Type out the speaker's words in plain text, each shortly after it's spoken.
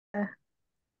Uh,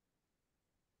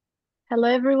 Hello,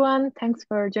 everyone. Thanks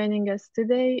for joining us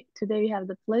today. Today, we have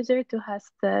the pleasure to host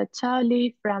Chao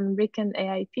Li from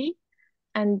Riken-AIp.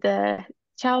 And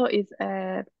Chao is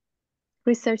a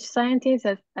research scientist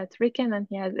at Riken, and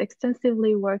he has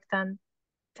extensively worked on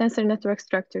tensor network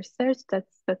structure search.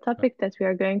 That's the topic that we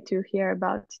are going to hear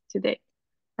about today.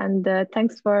 And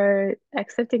thanks for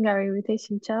accepting our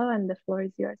invitation, Chao, and the floor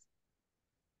is yours.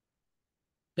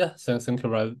 Yeah, thank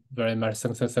you very much.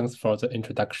 Thanks for the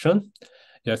introduction.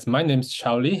 Yes, my name is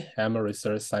Chao Li. I'm a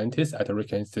research scientist at the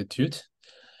Riken Institute.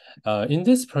 In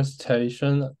this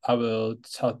presentation, I will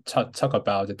talk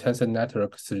about the tensor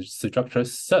network structure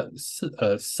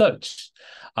search.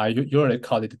 I usually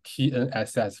call it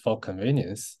TNSS for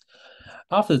convenience.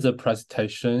 After the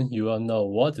presentation, you will know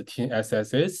what the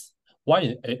TNSS is,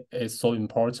 why it is so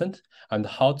important, and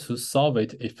how to solve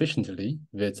it efficiently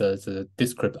with the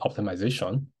discrete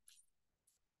optimization.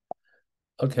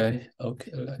 Okay,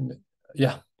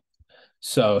 yeah.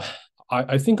 So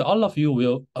I think all of you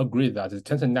will agree that the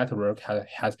tensor network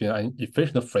has been an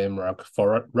efficient framework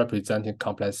for representing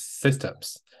complex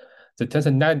systems. The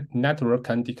tensor network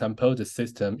can decompose the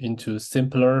system into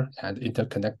simpler and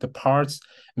interconnected parts,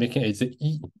 making it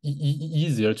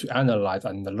easier to analyze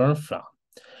and learn from.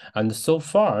 And so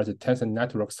far, the tensor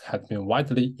networks have been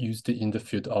widely used in the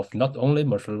field of not only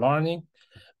machine learning,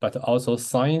 but also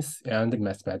science and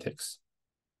mathematics.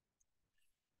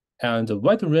 And the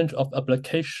wide range of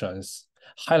applications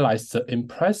highlights the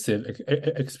impressive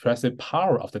expressive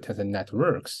power of the tensor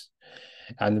networks.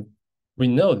 And we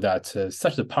know that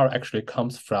such a power actually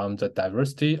comes from the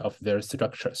diversity of their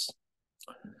structures.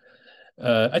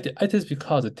 It is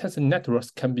because the tensor networks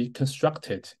can be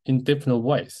constructed in different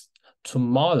ways to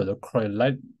model the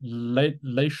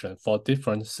correlation for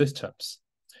different systems.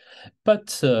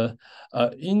 But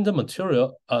in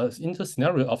the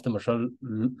scenario of the machine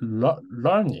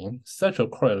learning, such a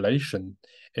correlation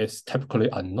is typically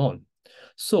unknown.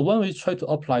 So when we try to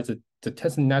apply the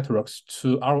tensor networks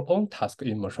to our own task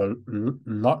in machine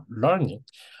learning,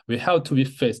 we have to be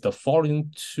faced the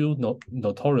following two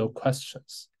notorious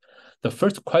questions. The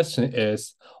first question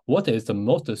is, what is the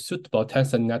most suitable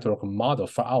tensor network model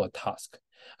for our task?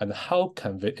 And how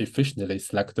can we efficiently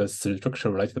select the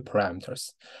structure-related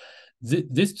parameters?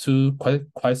 These two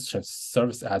questions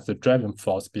serve as the driving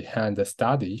force behind the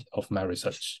study of my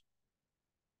research.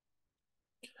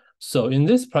 So in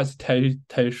this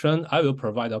presentation, I will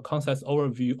provide a concept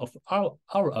overview of our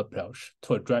approach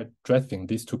to addressing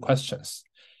these two questions.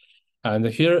 And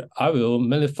here I will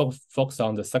mainly focus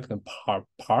on the second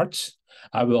part.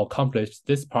 I will accomplish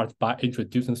this part by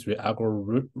introducing three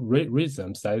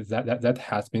algorithms that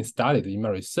has been studied in my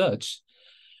research.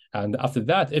 And after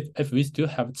that, if we still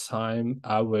have time,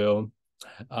 I will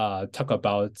talk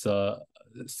about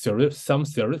some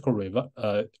theoretical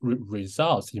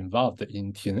results involved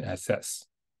in TNSS.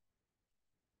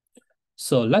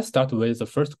 So let's start with the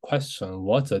first question,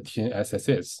 what the TNSS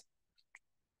is.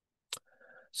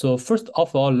 So first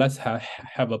of all, let's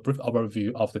have a brief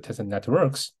overview of the tensor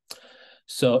networks.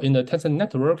 So in the tensor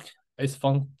network, its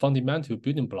fundamental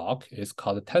building block is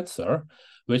called a tensor,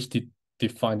 which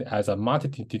defined as a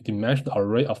multi-dimensional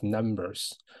array of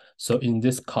numbers. So in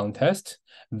this context,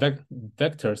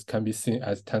 vectors can be seen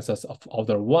as tensors of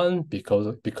order 1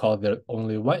 because there's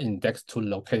only one index to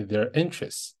locate their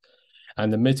entries.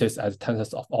 And the matrix as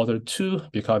tensors of order 2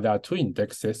 because there are two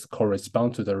indexes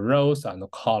correspond to the rows and the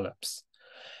columns.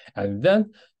 And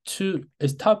then to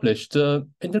establish the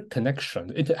interaction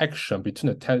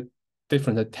between the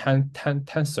different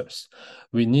tensors,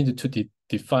 we need to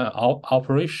define our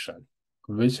operation,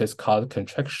 which is called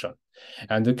contraction.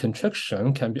 And the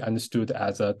contraction can be understood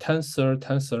as a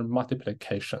tensor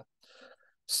multiplication.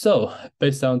 So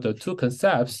based on the two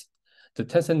concepts, the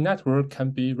tensor network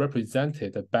can be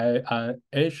represented by an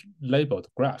edge-labeled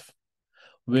graph,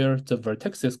 where the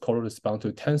vertices correspond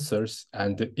to tensors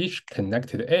and each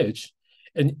connected edge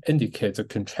indicates a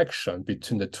contraction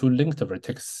between the two linked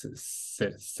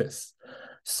vertices.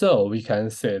 So we can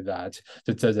say that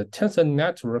the tensor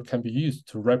network can be used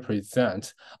to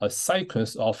represent a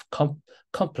sequence of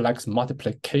complex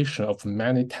multiplication of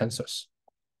many tensors.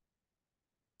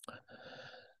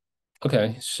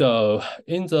 Okay, so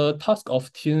in the task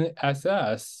of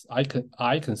TNSS, I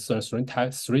concern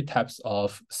three types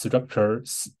of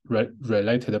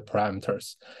structure-related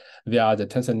parameters. They are the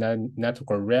tensor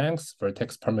network ranks,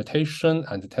 vertex permutation,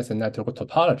 and the tensor network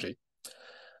topology.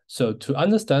 So to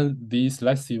understand these,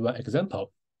 let's see one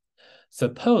example.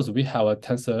 Suppose we have a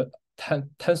tensor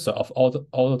of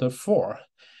order 4.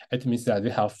 It means that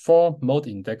we have 4 mode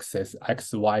indexes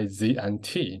x, y, z, and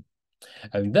t.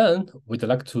 And then we'd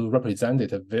like to represent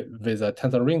it with a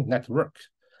tensor ring network.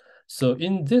 So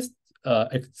in this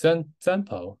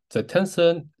example, the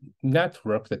tensor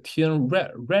network, the TN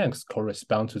ranks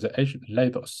correspond to the edge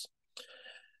labels,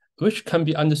 which can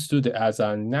be understood as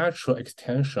a natural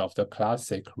extension of the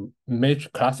classic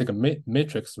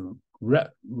matrix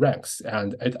ranks,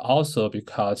 and it also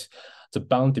because the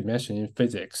bound dimension in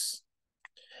physics.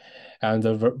 And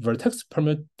the vertex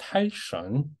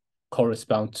permutation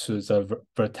corresponds to the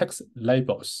vertex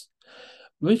labels,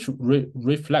 which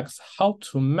reflects how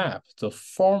to map the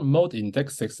four mode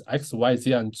indexes x, y,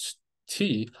 z, and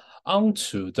t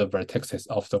onto the vertices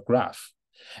of the graph.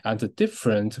 And the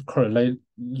different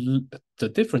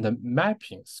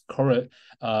mappings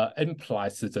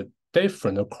implies the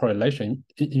different correlation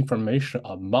information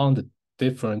among the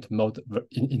different mode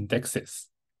indexes.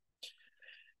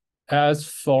 As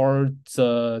for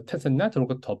the tensor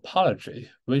network topology,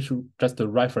 which just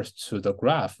refers to the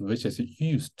graph which is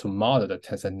used to model the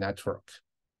tensor network.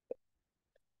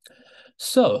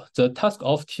 So the task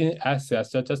of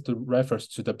TNSS just refers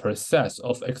to the process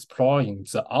of exploring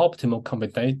the optimal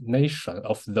combination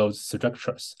of those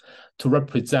structures to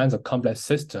represent the complex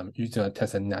system using a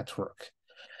tensor network.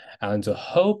 And the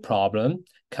whole problem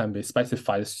can be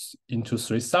specified into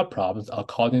three subproblems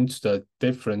according to the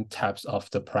different types of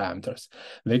the parameters.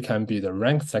 They can be the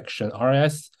rank section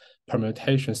RS,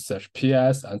 permutation search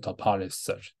PS, and topology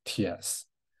search TS.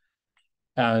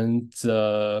 And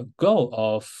the goal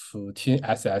of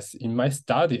TNSS in my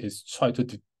study is try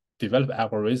to develop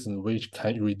algorithms which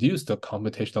can reduce the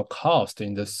computational cost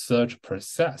in the search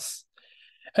process.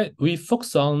 We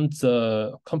focus on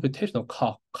the computational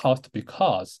cost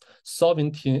because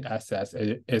solving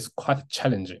TNSS is quite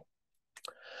challenging.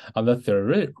 On the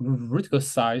theoretical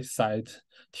side,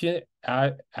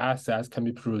 TNSS can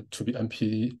be proved to be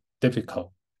NP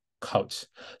difficult.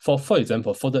 For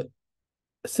example, for the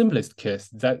simplest case,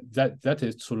 that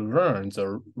is to learn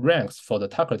the ranks for the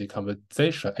target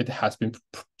decomposition, it has been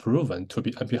proven to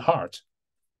be NP hard.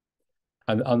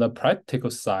 And on the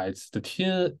practical side, the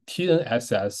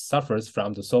TNSS suffers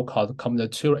from the so-called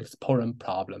combinatorial exponent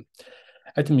problem.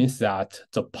 It means that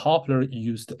the popular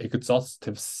used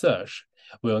exhaustive search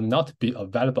will not be a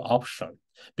valuable option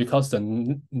because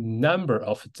the number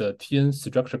of the TN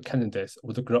structure candidates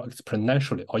would grow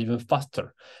exponentially or even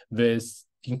faster with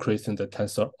increasing the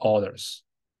tensor orders.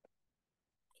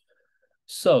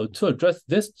 So to address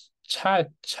this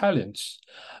challenge,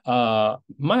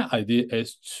 my idea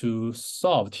is to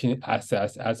solve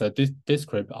TNSS as a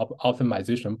discrete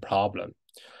optimization problem.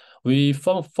 We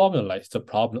formulate the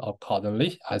problem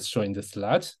accordingly, as shown in the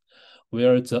slide,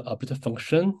 where the arbiter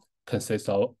function consists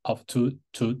of two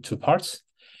parts.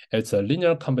 It's a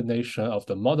linear combination of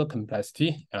the model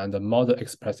complexity and the model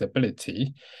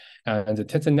expressibility. And the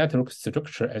tensor network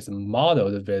structure is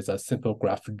modeled with a simple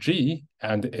graph G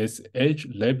and its edge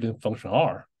labeling function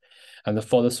R. And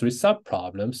for the three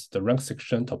subproblems, the rank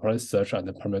section, topology search, and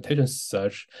the permutation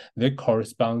search, they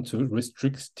correspond to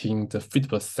restricting the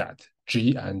feasible set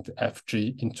G and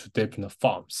FG into different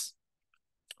forms.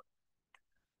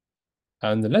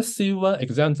 And let's see one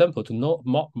example to know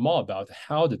more about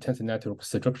how the tensor network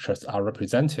structures are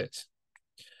represented.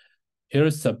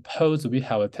 Here, suppose we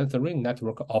have a tensor ring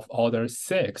network of order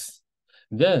 6.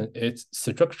 Then its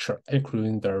structure,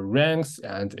 including the ranks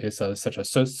and its such a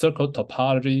circle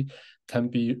topology, can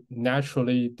be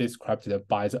naturally described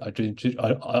by the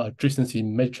adjacency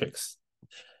matrix.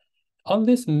 On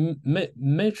this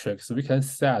matrix, we can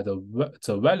set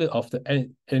the value of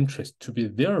the interest to be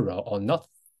 0 or not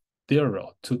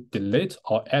 0 to delete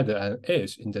or add an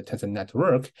edge in the tensor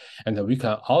network, and we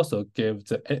can also give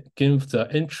the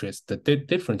interest the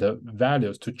different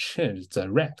values to change the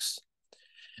ranks.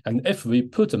 And if we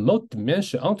put the mode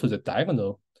dimension onto the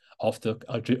diagonal of the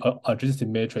adjacency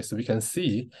matrix, we can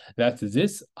see that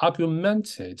this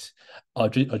augmented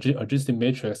adjacency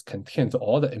matrix contains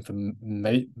all the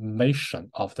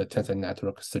information of the tensor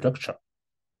network structure.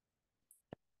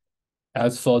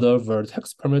 As for the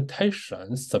vertex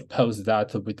permutation, suppose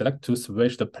that we'd like to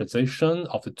switch the position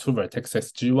of the two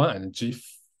vertices G1 and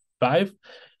G5.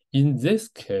 In this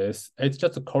case, it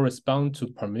just corresponds to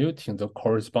permuting the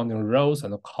corresponding rows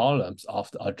and columns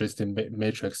of the adjacency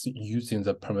matrix using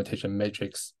the permutation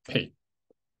matrix P.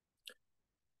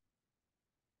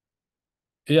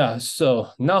 Yeah, so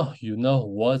now you know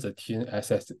what the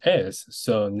TNSS is.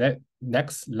 So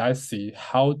next, let's see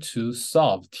how to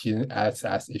solve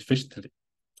TNSS efficiently.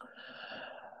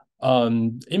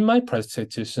 In my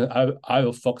presentation, I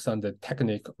will focus on the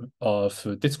technique of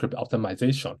discrete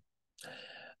optimization.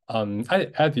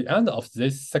 at the end of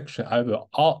this section, I will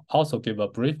also give a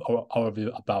brief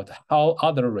overview about how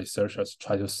other researchers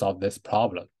try to solve this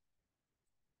problem.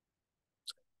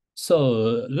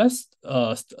 So let's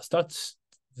start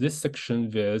this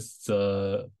section with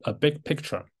a big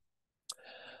picture.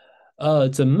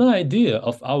 The main idea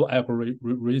of our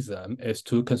algorithm is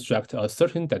to construct a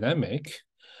certain dynamic,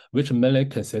 which mainly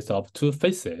consists of two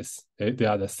phases. They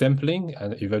are the sampling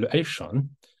and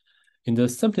evaluation. In the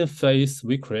sampling phase,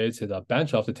 we created a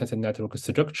bunch of the tensor network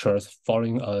structures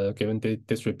following a given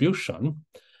distribution.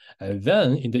 And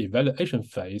then in the evaluation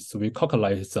phase, we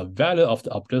calculate the value of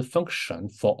the observed function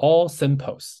for all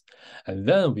samples. And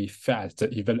then we fed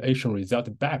the evaluation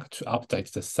result back to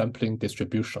update the sampling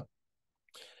distribution.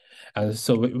 And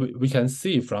so we can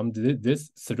see from this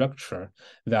structure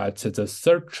that the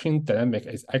searching dynamic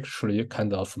is actually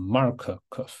kind of Markov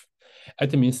curve.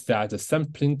 It means that the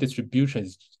sampling distribution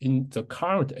in the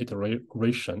current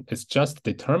iteration is just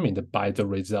determined by the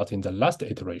result in the last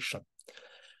iteration.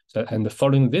 So, and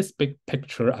following this big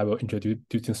picture, I will introduce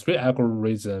three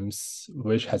algorithms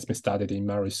which has been studied in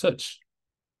my research.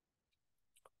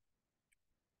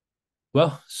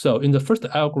 Well, so in the first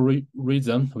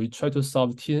algorithm, we try to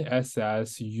solve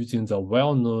TNSS using the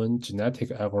well-known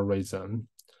genetic algorithm.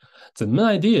 The main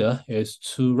idea is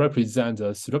to represent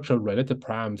the structure-related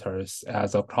parameters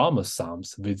as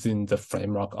chromosomes within the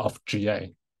framework of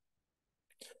GA.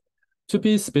 To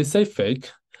be specific,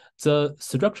 the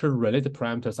structure-related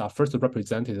parameters are first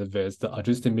represented with the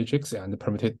adjacency matrix and the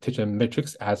permutation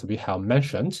matrix, as we have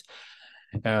mentioned.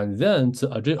 And then the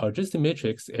adjacency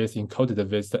matrix is encoded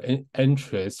with the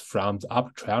entries from the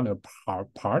upper triangular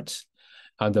part,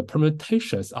 and the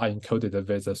permutations are encoded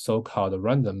with the so-called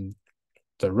random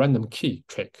key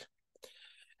trick.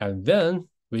 And then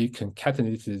we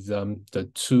concatenate the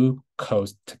two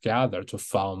codes together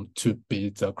to be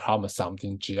the chromosomes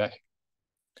in GA.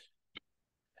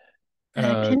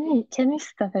 Can you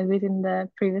stop a bit in the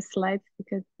previous slides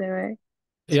because there were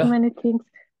too many things.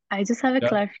 I just have a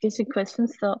clarification question.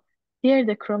 So here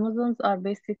the chromosomes are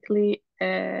basically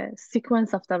a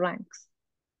sequence of the ranks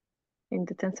in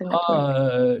the tensor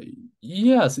network.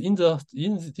 Yes, in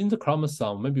the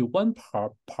chromosome, maybe one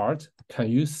part. Can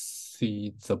you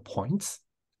see the points?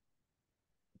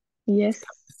 Yes.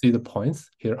 See the points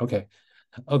here? Okay.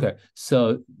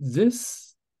 So this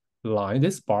line,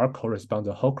 this bar corresponds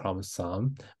to the whole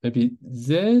chromosome. Maybe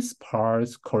this part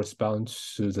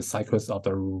corresponds to the sequence of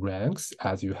the ranks,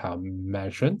 as you have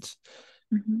mentioned.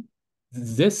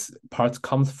 This part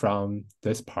comes from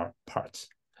this part,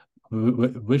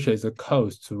 which is a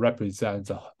code to represent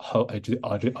the whole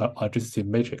adjacency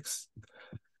matrix.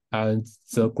 And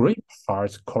the gray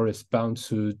part corresponds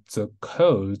to the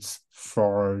codes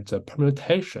for the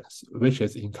permutations, which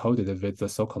is encoded with the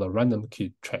so-called random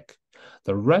key trick.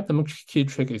 The random key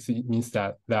trick means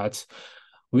that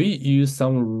we use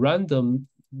some random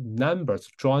numbers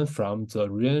drawn from the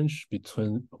range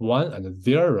between 1 and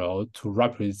 0 to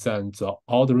represent the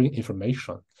ordering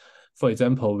information. For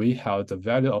example, we have the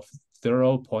value of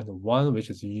 0.1, which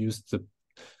is used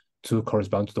to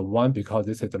correspond to the 1 because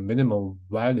this is the minimum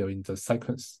value in the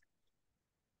sequence.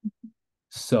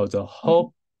 So the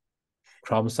whole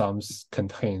chromosomes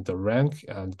contain the rank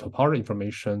and topology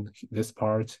information, this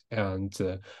part, and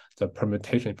the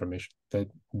permutation information,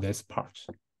 this part.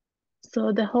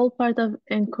 So the whole part of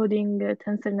encoding the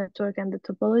tensor network and the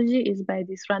topology is by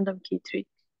this random key tree.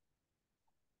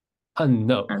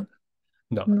 No.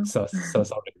 So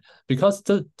sorry, because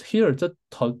here the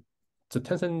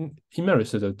tensor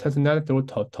image, the tensor network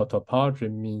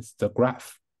topology means the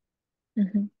graph.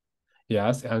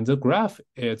 Yes, and the graph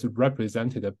is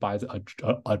represented by the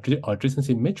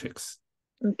adjacency matrix.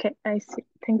 Okay, I see.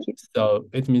 Thank you. So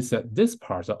it means that this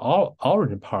part, the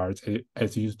orange part,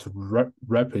 is used to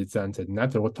represent the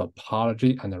network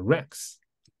topology and the ranks.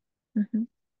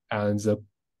 And the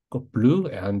blue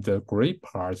and the gray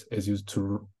part is used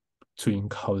to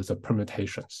encode the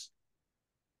permutations.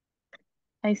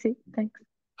 I see. Thanks.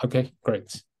 Okay,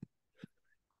 great.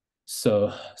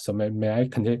 So may I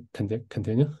continue?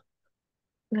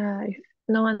 If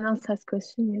no one else has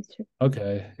questions, yes, sure.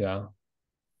 Okay, yeah.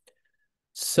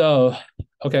 So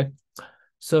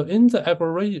in the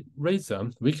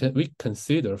algorithm, we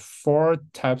consider 4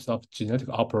 types of genetic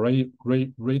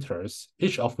operators,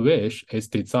 each of which is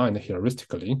designed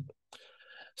heuristically.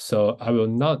 So I will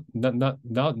not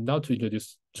to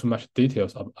introduce too much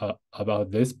details about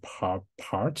this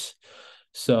part.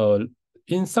 So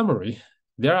in summary,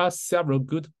 there are several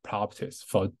good properties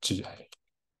for GA.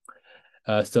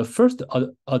 The first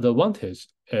advantage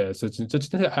is the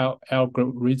genetic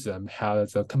algorithm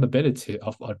has the capability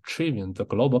of achieving the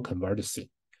global convergency.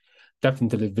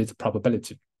 definitely with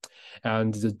probability.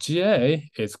 And the GA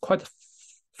is quite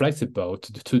flexible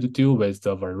to deal with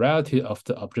the variety of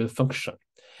the object function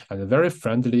and very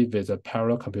friendly with the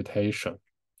parallel computation.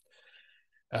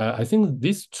 I think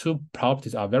these two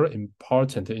properties are very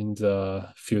important in the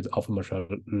field of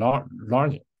machine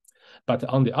learning. But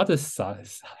on the other side,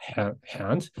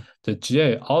 the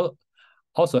GA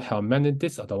also have many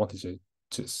disadvantages.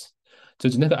 The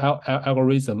genetic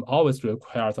algorithm always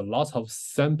requires a lot of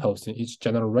samples in each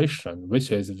generation,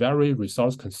 which is very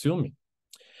resource consuming.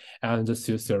 And the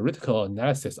theoretical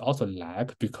analysis also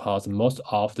lag because most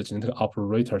of the genetic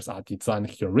operators are designed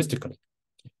heuristically.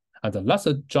 And the last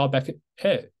drawback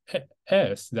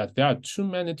is that there are too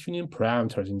many tuning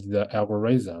parameters in the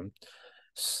algorithm.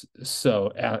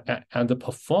 So, and the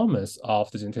performance of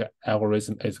the genetic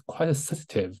algorithm is quite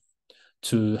sensitive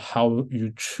to how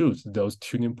you choose those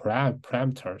tuning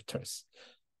parameters.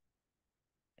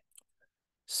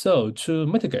 So to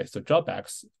mitigate the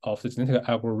drawbacks of the genetic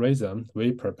algorithm,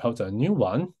 we propose a new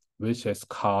one, which is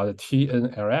called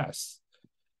TNRS.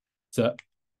 The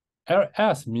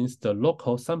RS means the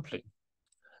local sampling.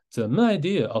 The main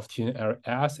idea of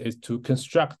TNRS is to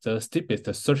construct the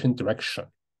steepest searching direction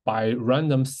by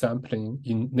random sampling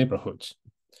in neighborhoods.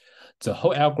 The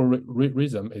whole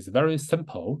algorithm is very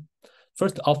simple.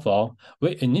 First of all,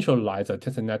 we initialize the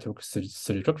tensor network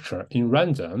structure in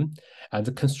random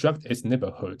and construct its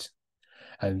neighborhood.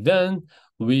 And then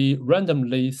we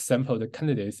randomly sample the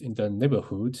candidates in the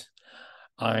neighborhood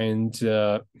and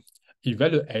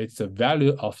evaluate the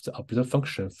value of the objective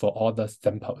function for all the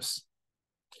samples.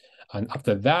 And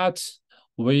after that,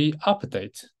 we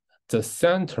update the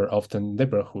center of the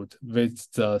neighborhood with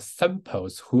the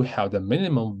samples who have the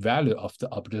minimum value of the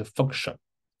objective function.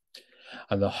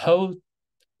 And the whole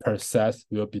process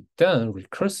will be done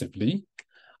recursively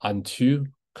until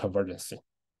convergence.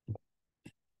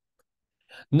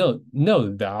 Note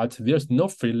that there's no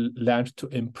free lunch to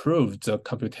improve the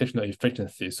computational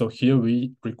efficiency. So here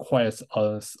we require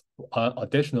an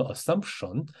additional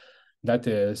assumption, that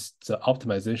is the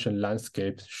optimization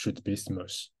landscape should be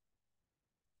smooth.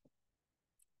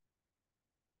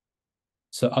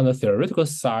 So on the theoretical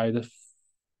side,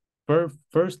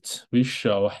 first we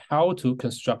show how to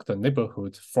construct a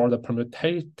neighborhood for the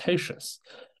permutations.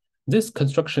 This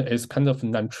construction is kind of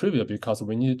non-trivial because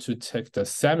we need to take the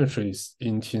symmetries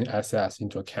in TNSS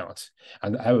into account.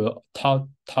 And I will talk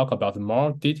about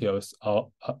more details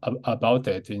about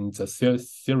it in the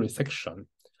theory section.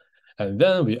 And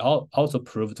then we also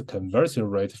prove the conversion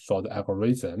rate for the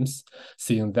algorithms,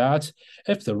 seeing that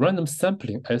if the random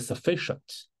sampling is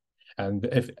sufficient, and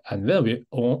then we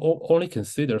only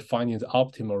consider finding the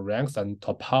optimal ranks and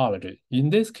topology. In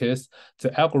this case,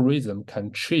 the algorithm can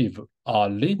achieve a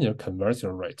linear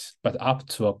conversion rate, but up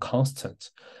to a constant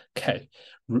k.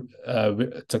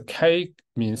 The k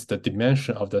means the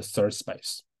dimension of the third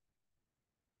space.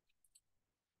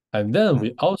 And then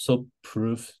we also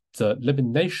prove the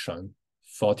elimination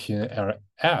for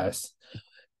TNRS.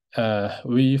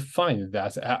 We find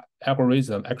that the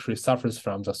algorithm actually suffers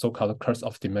from the so-called curse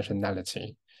of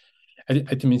dimensionality.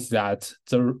 It means that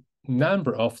the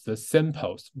number of the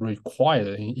samples required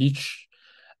in each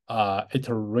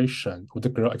iteration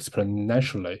would grow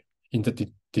exponentially in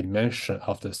the dimension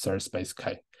of the third space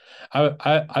K.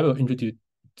 I will introduce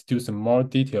some more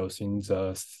details in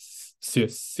the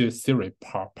theory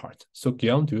part. So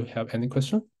Guillaume, do you have any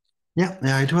question? Yeah,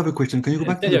 I do have a question. Can you go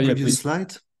back to the previous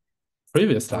slide?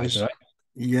 Previous slide, right?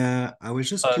 Yeah, I was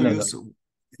just curious. No.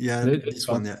 Yeah, this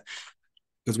one, yeah.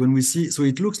 Because when we see, so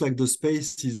it looks like the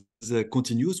space is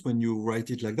continuous when you write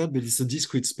it like that, but it's a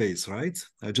discrete space, right?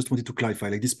 I just wanted to clarify,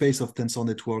 like the space of Tensor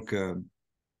Network.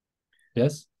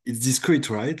 Yes. It's discrete,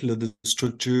 right? The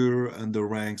structure and the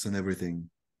ranks and everything.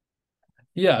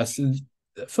 Yes.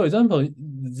 For example,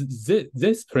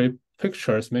 these three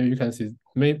pictures, maybe you can see,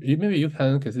 maybe you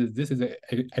can consider this is an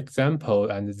example,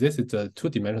 and this is a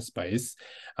two-dimensional space,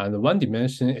 and one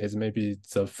dimension is maybe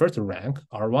the first rank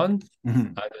R1,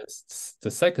 and the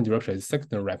second direction is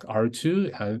second rank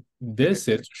R2, and this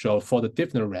is to show for the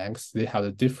different ranks, they have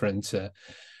the different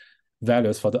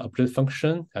values for the objective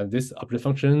function, and this objective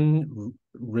function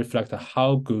reflects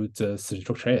how good the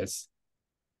structure is.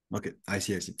 Okay, I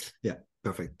see. Yeah.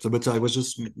 Perfect. So, but I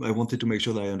wanted to make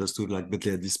sure that I understood, like, but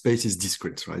yeah, the space is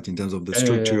discrete, right? In terms of the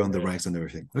structure and the ranks and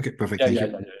everything. Okay, perfect. Thank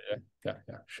you. Yeah,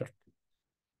 sure.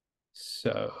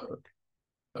 So,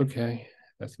 okay,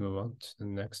 let's move on to the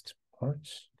next part.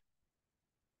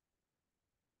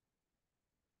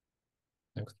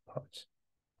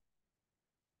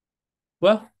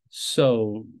 Well,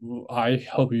 So I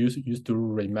hope you still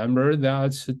remember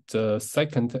that the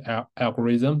second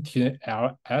algorithm,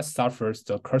 TNRG, suffers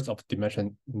the curse of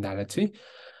dimensionality.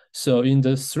 So in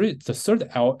the third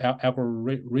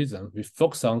algorithm, we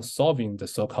focus on solving the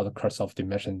so-called curse of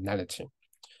dimensionality.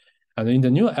 And in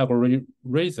the new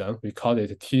algorithm, we call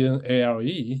it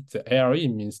TNRE. The ARE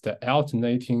means the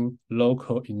alternating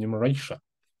local enumeration.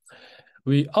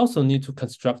 We also need to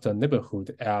construct a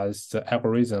neighborhood as the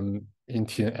algorithm in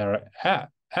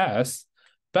TNRS,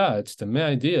 but the main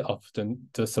idea of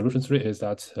the solution 3 is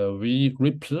that we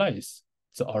replace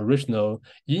the original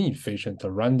inefficient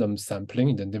random sampling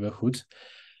in the neighborhood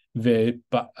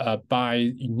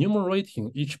by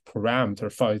enumerating each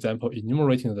parameter, for example,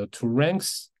 enumerating the 2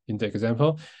 ranks in the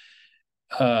example,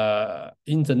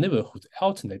 in the neighborhood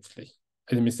alternately.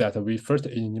 It means that we first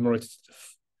enumerate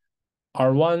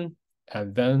R1,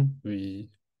 and then we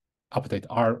update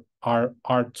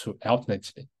R2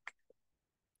 alternately.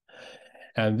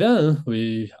 And then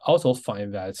we also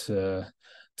find that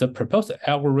the proposed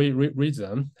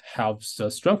algorithm has a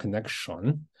strong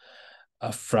connection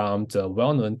from the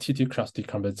well-known TT cross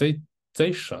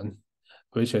decomposition,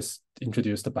 which is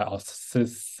introduced by our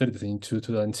citizens in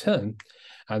 2010.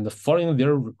 And following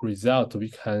their result, we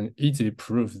can easily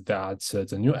prove that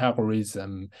the new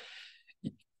algorithm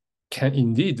can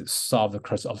indeed solve the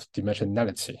curse of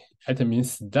dimensionality. It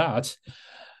means that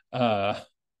the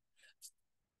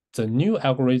new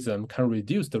algorithm can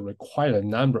reduce the required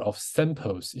number of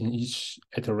samples in each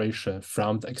iteration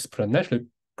from the exponential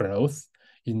growth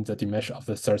in the dimension of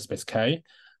the third space K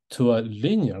to a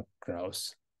linear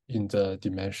growth in the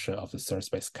dimension of the third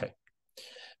space K.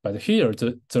 But here,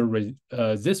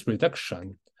 this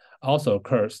reduction also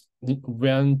occurs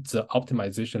when the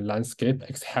optimization landscape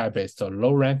exhibits the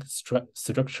low-rank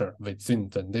structure within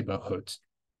the neighborhood.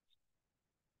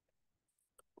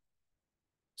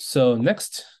 So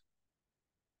next,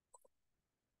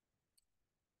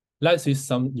 let's see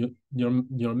some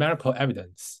numerical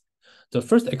evidence. The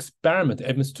first experiment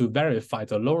aims to verify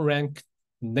the low-rank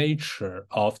nature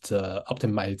of the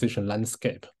optimization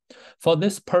landscape. For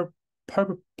this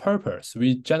purpose,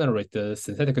 we generate the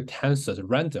synthetic tensors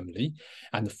randomly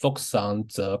and focus on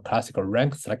the classical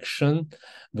rank selection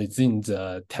within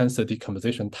the tensor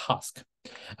decomposition task.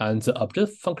 And the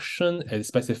objective function is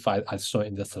specified as shown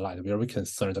in the slide, where we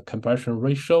concern the compression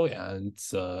ratio and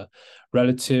the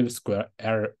relative square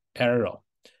error.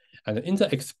 And in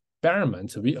the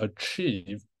experiment, we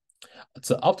achieve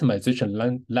the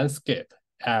optimization landscape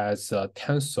as a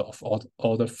tensor of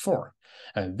order 4.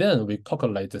 And then we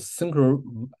calculate the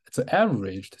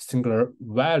averaged singular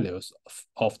values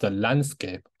of the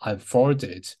landscape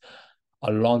unfolded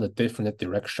along the different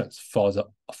directions for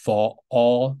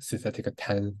all synthetic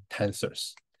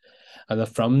tensors. And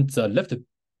from the left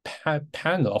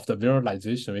panel of the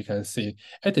visualization, we can see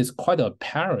it is quite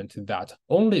apparent that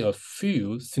only a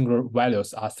few singular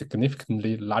values are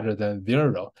significantly larger than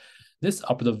 0. This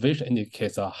observation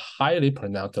indicates a highly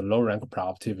pronounced low-rank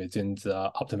property within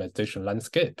the optimization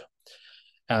landscape.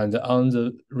 And on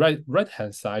the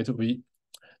right-hand side,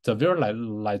 the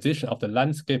visualization of the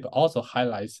landscape also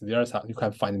highlights you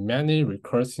can find many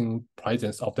recursive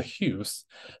presence of the hues,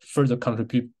 further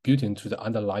contributing to the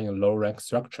underlying low-rank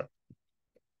structure.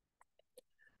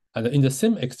 And in the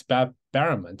same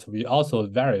experiment, we also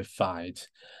verified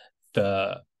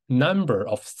the number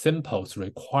of samples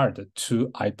required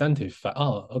to identify.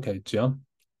 Oh, okay, Jiang,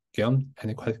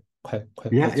 any question?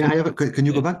 Yeah. Can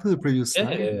you go back to the previous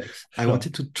slide? Yeah, sure. I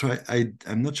wanted to try.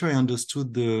 I'm not sure I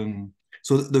understood the.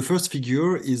 So the first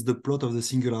figure is the plot of the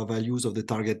singular values of the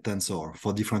target tensor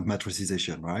for different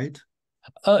matricization, right?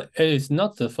 It's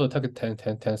not the full target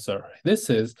tensor. This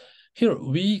is here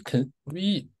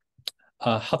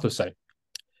how to say,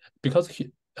 because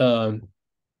the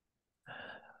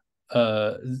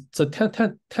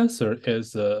tensor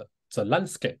is the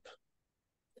landscape.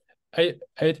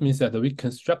 It means that we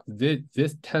construct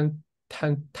this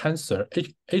tensor.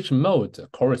 Each mode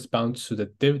corresponds to the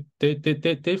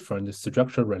different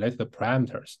structure-related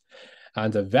parameters,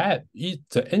 and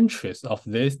the interest of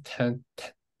this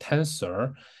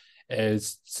tensor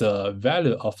is the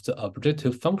value of the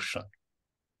objective function.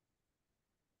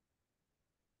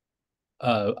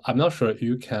 I'm not sure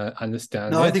you can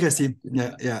understand. No, I think I see.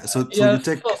 Yeah. So you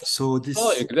take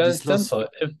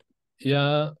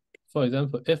for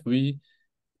example, if we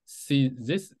see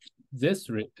this,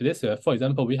 for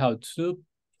example, we have two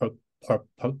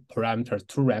parameters,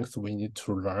 2 ranks we need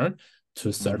to learn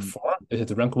to search for. This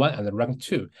is rank 1 and rank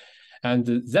 2, and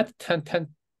that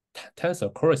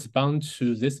tensor corresponds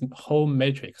to this whole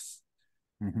matrix.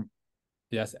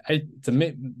 Yes, the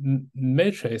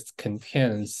matrix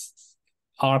consists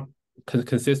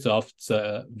of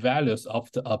the values of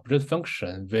the object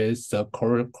function with the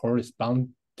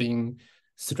corresponding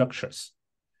structures.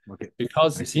 Okay.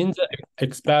 Because in the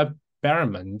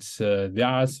experiment, there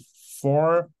are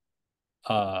four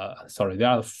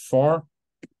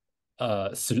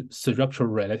structure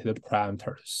related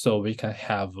parameters. So we can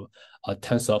have a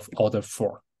tensor of order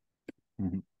 4.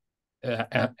 Mm-hmm.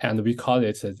 And we call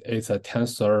it it's a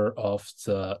tensor of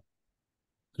the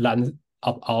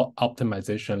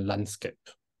optimization landscape.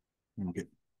 Okay.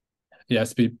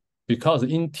 Yes, because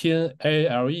in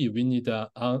TNRG, we need an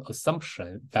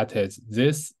assumption that is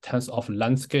this tensor of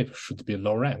landscape should be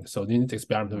low rank. So in this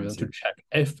experiment, we want to check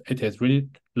if it is really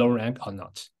low rank or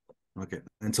not. Okay,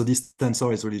 and so this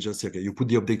tensor is really just, okay, you put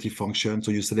the objective function, so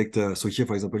you select, so here,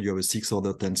 for example, you have a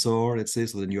 6th-order tensor, let's say,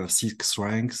 so then you have 6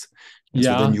 ranks, and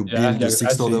so then you build the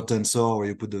 6th-order tensor where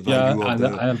you put the value of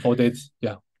the... and for it,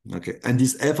 Okay, and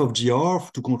this f of gr,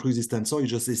 to construct this tensor, you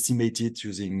just estimate it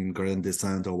using gradient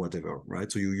descent or whatever,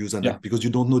 right? So you use an, because you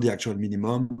don't know the actual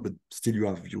minimum, but still you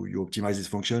have, you optimize this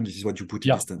function, this is what you put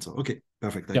in this tensor. Okay,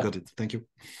 perfect, I got it, thank you.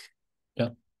 Yeah.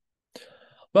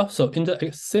 Well, so in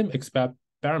the same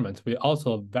experiment, we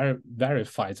also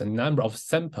verify the number of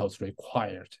samples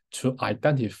required to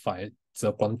identify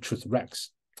the ground truth ranks.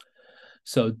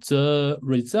 So the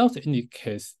result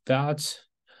indicates that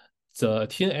the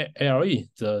TNRG,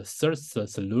 the third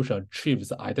solution, achieves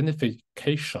the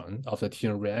identification of the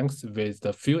TN ranks with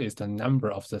the fewest number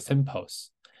of the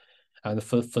samples. And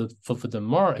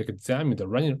furthermore, examine the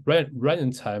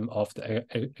running time of the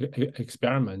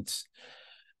experiment.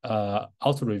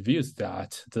 Also reveals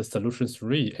that the solution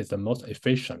 3 is the most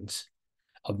efficient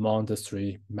among the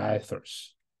 3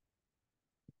 methods.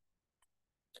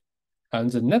 And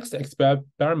the next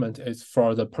experiment is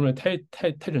for the permutation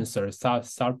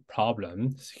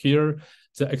sub-problem. Here,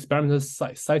 the experimental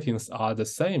settings are the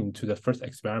same to the first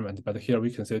experiment, but here we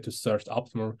consider to search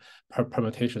optimal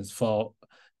permutations for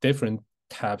different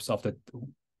types of the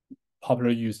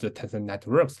popularly used tensor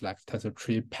networks like tensor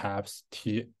tree, PAPS,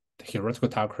 theoretical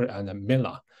Tucker, and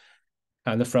Miller.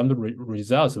 And from the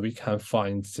results, we can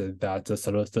find that the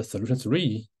solution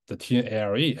 3, the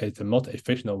TNRG, is the most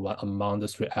efficient one among the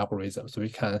 3 algorithms. So we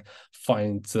can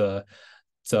find the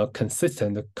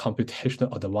consistent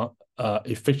computational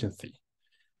efficiency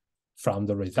from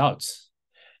the results.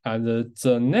 And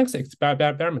the next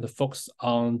experiment focuses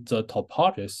on the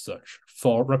topology search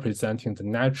for representing the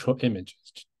natural images.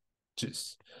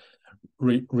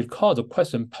 Recall the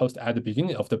question posed at the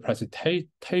beginning of the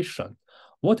presentation.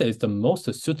 What is the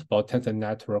most suitable tensor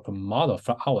network model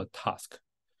for our task?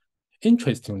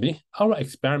 Interestingly, our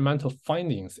experimental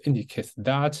findings indicate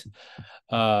that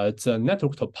the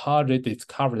network topology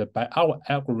discovered by our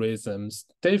algorithms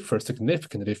differ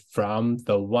significantly from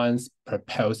the ones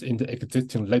proposed in the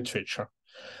existing literature.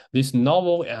 These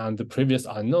novel and the previous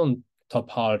unknown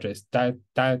topologies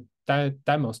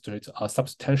demonstrate a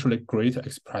substantially greater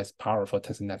express power for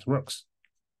tensor networks.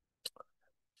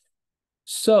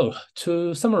 So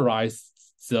to summarize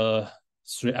the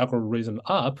 3 algorithms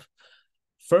up,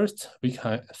 first, we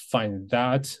can find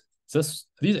that these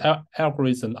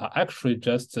algorithms are actually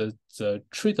just the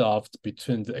trade-off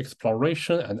between the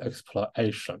exploration and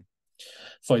exploitation.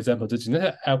 For example, the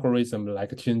genetic algorithm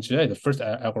like TNRG, the first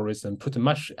algorithm, put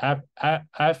much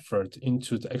effort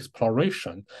into the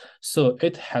exploration, so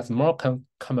it has more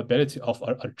capability of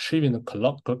achieving the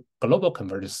global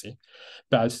convergency,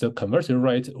 but the conversion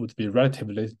rate would be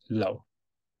relatively slow.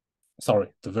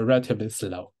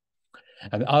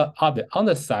 And on the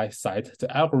other side, the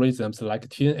algorithms like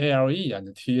TNRG and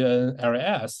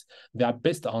TNRS, they are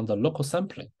based on the local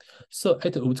sampling. So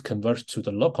it would converge to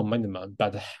the local minimum,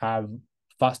 but have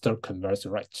faster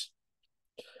conversion rate.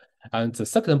 And the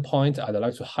second point I'd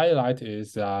like to highlight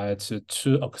is that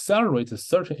to accelerate the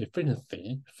search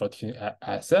efficiency for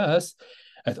TNSS,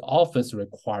 it often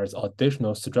requires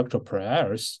additional structural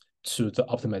parameters to the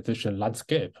optimization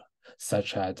landscape,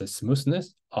 such as the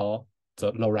smoothness or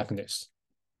the low rankness.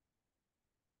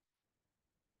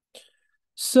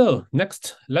 So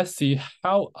next, let's see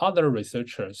how other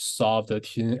researchers solve the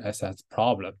TNSS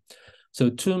problem. So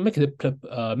to make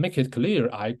it clear,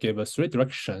 I gave 3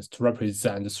 directions to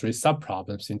represent the 3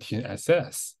 subproblems in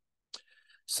TNSS.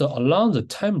 So along the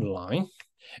timeline,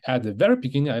 at the very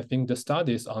beginning, I think the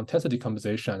studies on tensor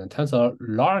decomposition and tensor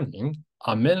learning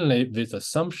are mainly with the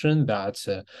assumption that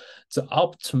the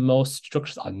optimal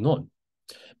structures are known.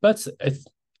 But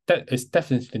that is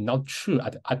definitely not true.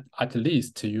 At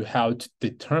least you have to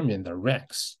determine the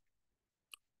ranks.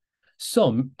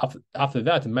 So after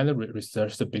that, many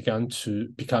researchers began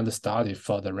the study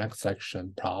for the rank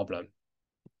selection problem.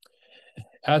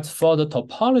 As for the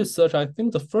topology search, I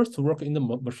think the first work in the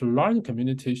machine learning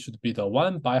community should be the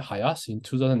one by Hayashi in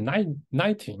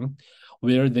 2019,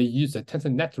 where they used the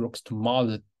tensor networks to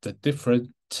model the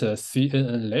different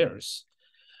CNN layers.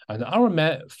 And our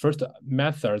first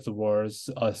method was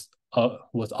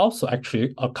also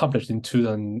actually accomplished in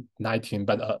 2019,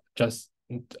 but just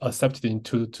accepted in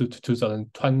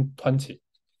 2020.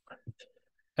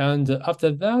 And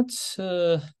after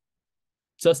that,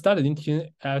 the study in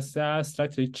TNSS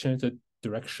slightly changed the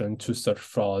direction to search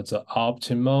for the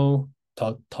optimal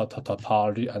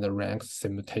topology and rank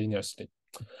simultaneously.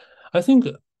 I think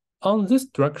on this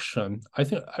direction,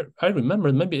 I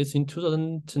remember maybe it's in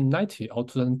 2019 or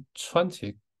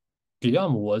 2020,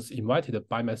 Guillaume was invited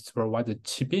by my supervisor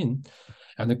Qibin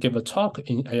and gave a talk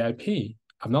in AIP.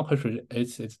 I'm not quite sure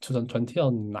it's 2020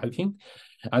 or 19.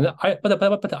 And I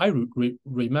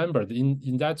remembered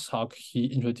in that talk, he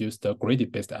introduced the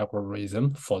gradient-based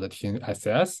algorithm for the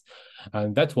TNSS.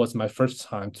 And that was my first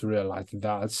time to realize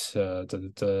that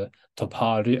the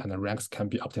topology and the ranks can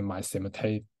be optimized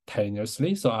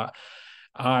simultaneously. So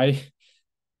I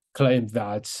claim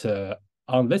that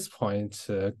on this point,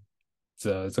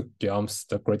 the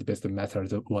gradient-based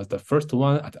method was the first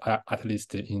one, at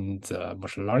least in the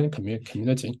machine learning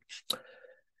community.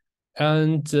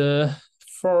 And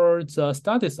for the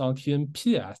studies on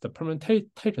TNPS, the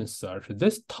permutation search,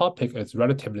 this topic is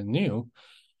relatively new.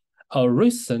 A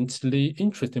recently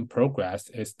interesting progress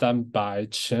is done by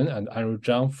Chen and Andrew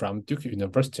Zhang from Duke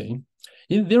University.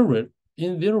 In their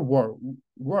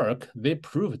work, they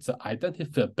proved the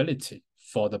identifiability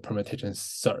for the permutation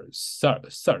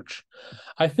search.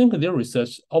 I think their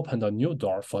research opened a new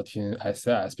door for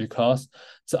TNSS because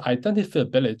the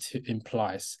identifiability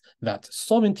implies that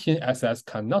solving TNSS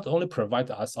can not only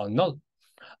provide us a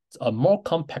more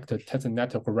compact tensor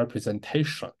network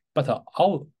representation, but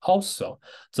also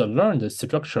the learned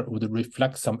structure would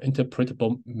reflect some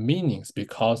interpretable meanings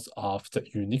because of the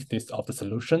uniqueness of the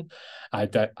solution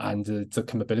and the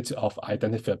capability of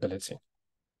identifiability.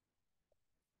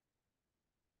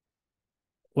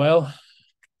 Well,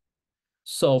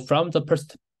 so from the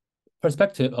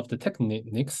perspective of the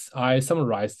techniques, I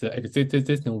summarize the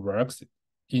existing works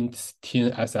in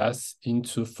TNSS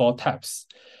into 4 types.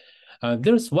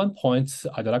 There's one point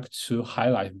I'd like to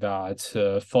highlight that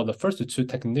for the first 2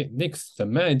 techniques, the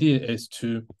main idea is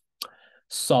to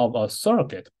solve a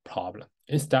surrogate problem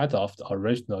instead of the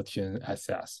original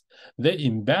TNSS. They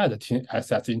embed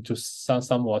TNSS into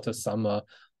some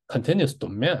continuous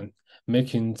domain,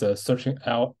 making the searching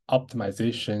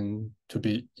optimization to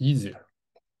be easier.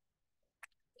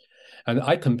 And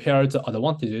I compare the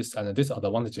advantages and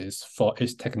disadvantages for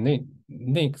each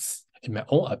techniques in my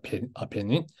own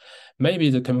opinion. Maybe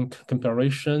the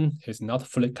comparison is not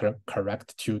fully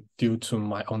correct due to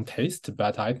my own taste,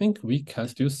 but I think we can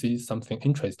still see something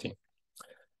interesting.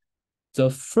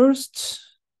 The first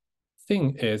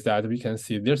thing is that we can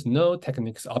see there's no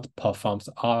techniques outperforms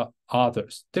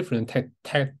others. Different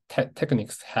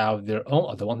techniques have their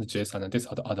own advantages and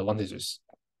disadvantages.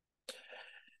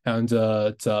 And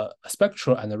the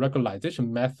spectral and the regularization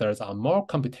methods are more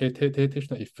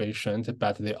computationally efficient,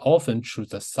 but they often choose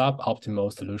the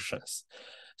suboptimal solutions.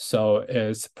 So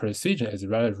its precision is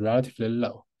relatively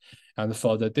low. And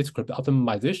for the discrete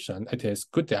optimization, it is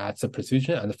good at the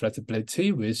precision and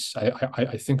flexibility, which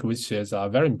I think which is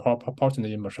very important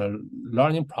in machine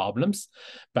learning problems,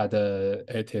 but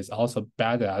it is also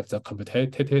bad at the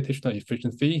computational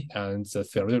efficiency and the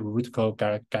theoretical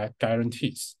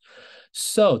guarantees.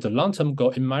 So the long-term goal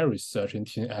in my research in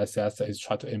TNSS is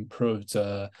try to improve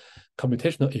the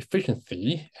computational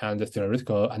efficiency and the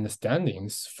theoretical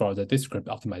understandings for the discrete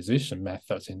optimization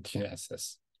methods in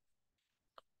TNSS.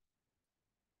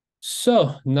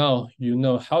 So now you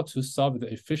know how to solve it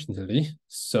efficiently.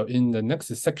 So in the next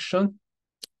section,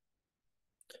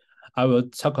 I will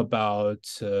talk about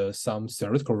some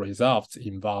theoretical results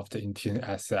involved in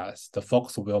TNSS. The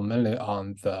focus will mainly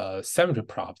on the symmetry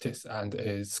properties and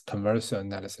its conversion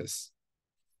analysis.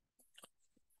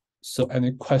 So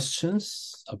any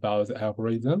questions about the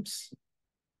algorithms?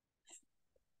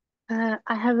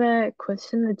 I have a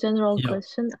question, a general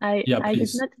question. I did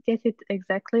not get it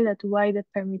exactly that why the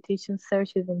permutation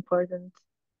search is important.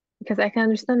 Because I can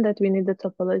understand that we need the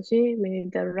topology, we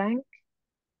need the rank,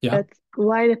 but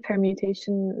why the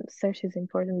permutation search is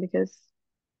important? Because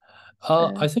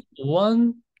I think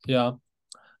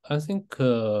I think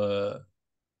for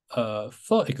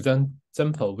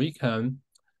example, we can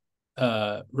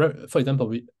for example,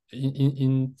 we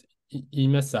in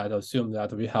method assume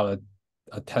that we have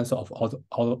a tensor of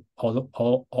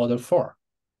order 4,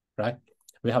 right?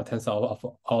 We have tensor of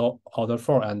order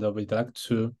 4, and we'd like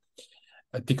to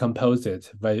decompose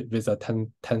it with a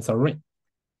tensor ring.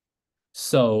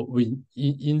 So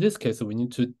in this case, we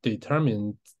need to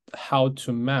determine how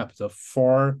to map the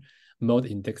 4 mode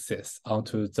indexes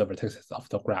onto the vertices of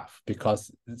the graph,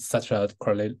 because such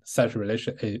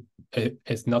relation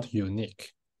is not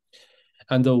unique.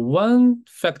 And the one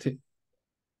fact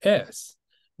is,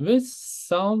 with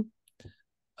some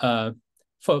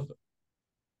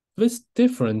with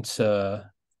different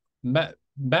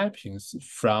mappings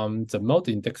from the mode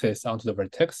indexes onto the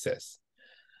vertices,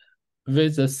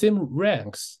 with the same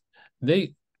ranks,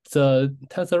 the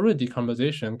tensor ring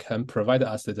decomposition can provide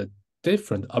us with a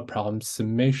different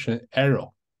approximation error.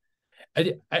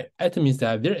 It means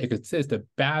that there exists a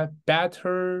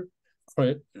better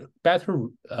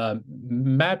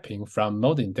mapping from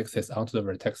mode indexes onto the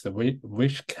vertex,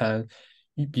 which can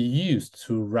be used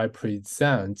to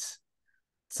represent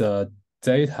the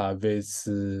data with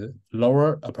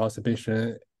lower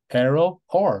approximation error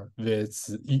or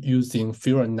with using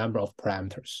fewer number of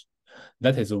parameters.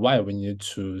 That is why we need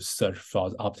to search for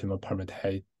the optimal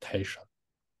permutation.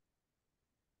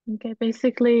 Okay,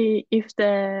 basically, if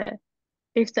the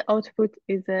output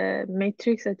is a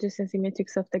matrix, adjacency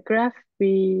matrix of the graph,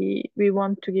 we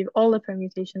want to give all the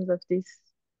permutations of this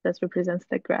that represents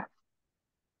the graph.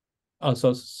 Oh,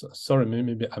 so sorry,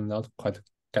 maybe I'm not quite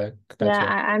get yeah,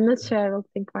 you. I'm not sure. I will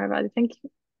think more about it. Thank you.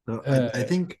 So I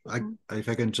think if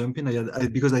I can jump in,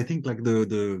 because I think like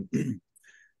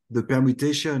the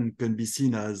permutation can be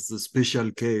seen as a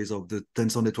special case of the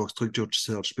tensor network structured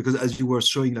search, because as you were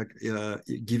showing, like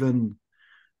given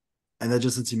an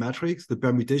adjacency matrix, the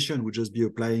permutation would just be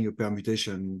applying a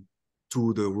permutation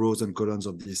to the rows and columns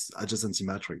of this adjacency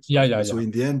matrix. So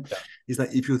in the end, it's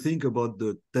like if you think about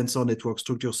the tensor network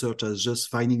structure search as just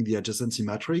finding the adjacency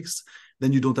matrix,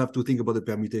 then you don't have to think about the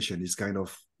permutation. It's kind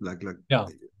of like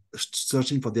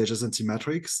searching for the adjacency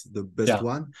matrix, the best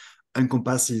one,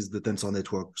 encompasses the tensor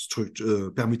network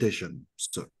structure permutation.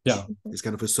 So it's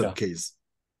kind of a sub case.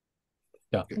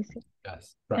 Okay.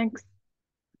 Yes. Right. Thanks.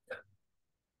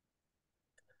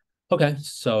 Okay,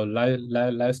 so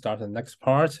let's start the next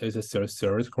part. Is the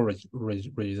theoretical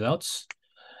results.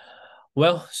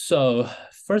 Well, so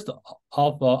first of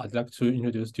all, I'd like to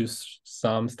introduce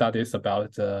some studies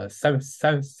about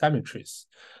symmetries.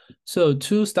 So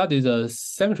to study the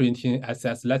symmetry in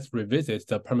TNSS, let's revisit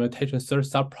the permutation search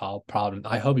subproblem.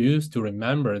 I hope you still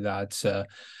remember that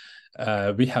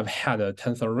we have had a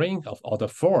tensor ring of order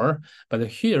 4, but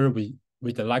here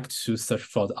we'd like to search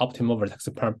for the optimal vertex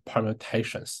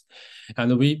permutations.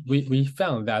 And we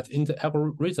found that in the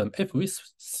algorithm, if we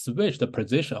switch the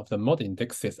position of the mode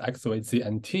indexes X, Y, Z,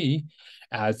 and T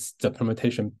as the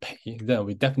permutation P, then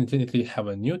we definitely have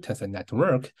a new tensor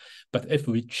network. But if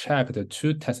we check the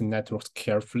 2 tensor networks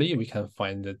carefully, we can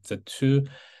find that the 2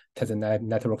 tensor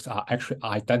networks are actually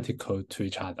identical to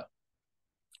each other.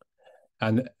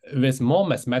 And with more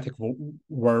mathematical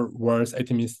words,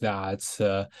 it means that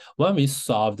when we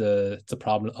solve the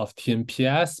problem of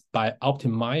TNPS by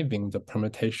optimizing the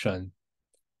permutation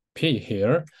P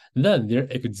here, then there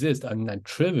exists a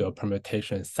non-trivial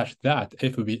permutation such that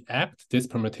if we act this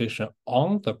permutation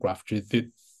on the graph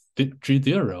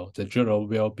G0, the 0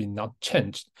 will be not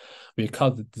changed. We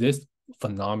call this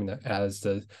phenomenon as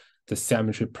the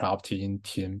symmetry property in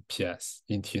TNPS,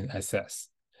 in TNSS.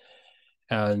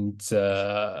 And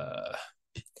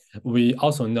we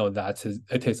also know that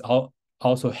it is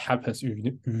also happens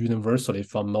universally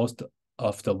for most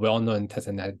of the well-known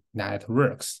tensor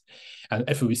networks. And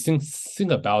if we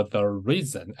think about the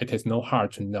reason, it is no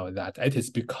hard to know that it is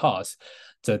because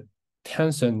the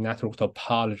tensor network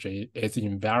topology is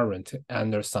invariant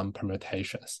under some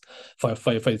permutations. For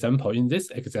example, in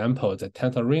this example, the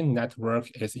tensor ring network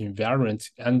is invariant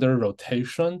under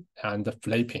rotation and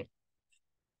flipping.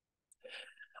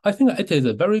 I think it is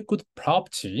a very good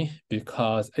property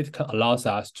because it can allow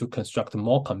us to construct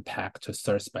more compact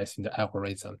search space in the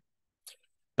algorithm.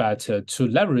 But to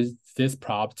leverage this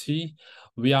property,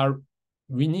 we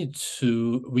need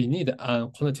a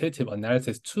quantitative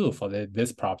analysis tool for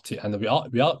this property, and we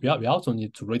also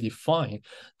need to redefine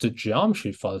the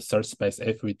geometry for the search space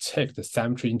if we take the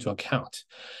symmetry into account.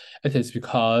 It is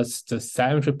because the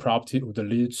symmetry property would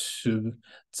lead to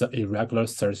the irregular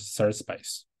search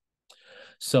space.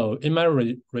 So in my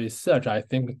research, I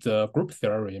think the group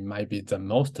theory might be the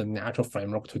most natural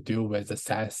framework to deal with the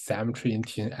symmetry in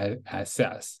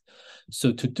TNSS.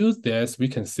 So to do this, we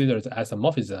consider the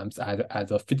isomorphisms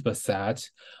as a feedback set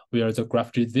where the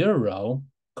graph G0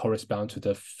 correspond to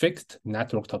the fixed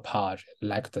network topology,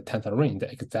 like the tensor ring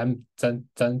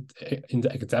in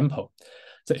the example.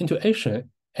 The intuition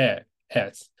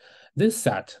is this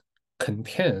set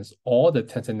contains all the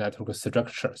tensor network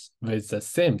structures with the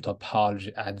same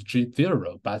topology at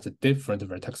G0, but different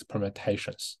vertex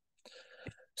permutations.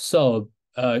 So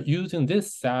using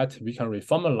this set, we can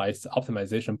reformulate the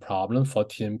optimization problem for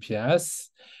TNPS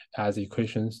as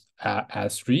equations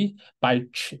as 3 by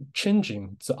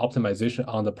changing the optimization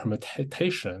on the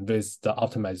permutation with the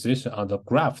optimization on the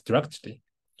graph directly.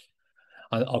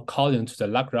 And according to the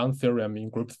Lagrange theorem in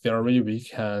group theory, we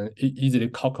can easily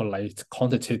calculate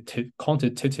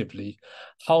quantitatively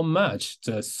how much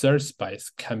the search space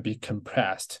can be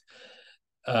compressed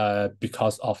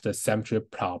because of the symmetry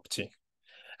property.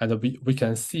 And we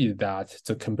can see that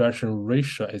the conversion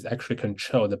ratio is actually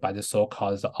controlled by the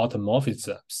so-called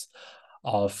automorphisms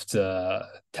of the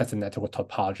tensor network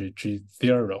topology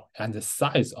G0, and the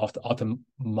size of the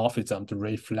automorphism to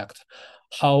reflect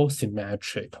how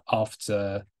symmetric of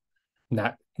the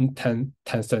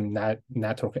tensor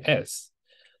network is.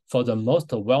 For the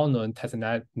most well-known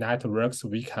tensor networks,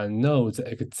 we can know the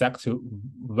exact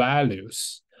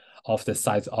values of the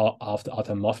size of the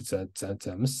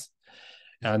automorphisms,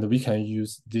 and we can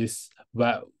use these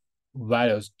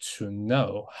values to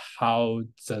know how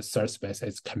the search space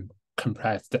is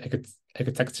compressed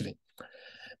exactly.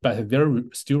 But there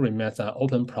still remains an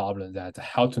open problem that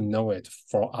how to know it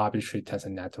for arbitrary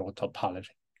tensor network topology.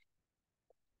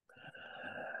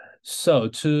 So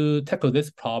to tackle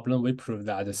this problem, we prove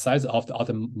that the size of the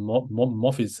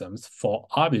automorphisms for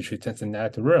arbitrary tensor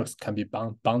networks can be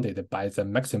bounded by the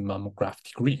maximum graph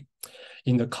degree.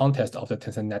 In the context of the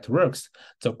tensor networks,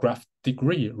 the graph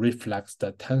degree reflects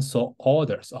the tensor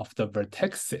orders of the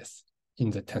vertices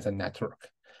in the tensor network.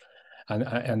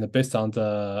 And based on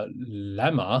the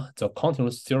lemma, the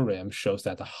continuous theorem shows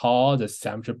that how the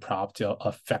symmetry property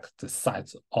affects the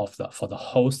size of for the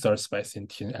whole search space in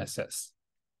TNSS.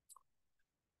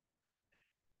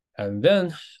 And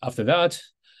then after that,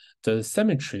 the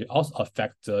symmetry also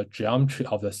affects the geometry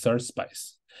of the search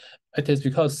space. It is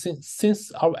because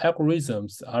since our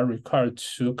algorithms are required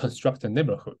to construct a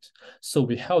neighborhood, so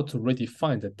we have to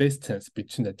redefine the distance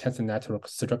between the tensor network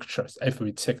structures if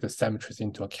we take the symmetries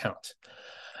into account.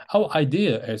 Our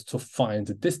idea is to find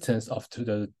the distance of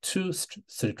the two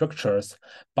structures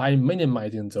by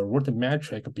minimizing the root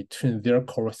metric between their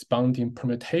corresponding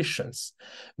permutations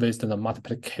with the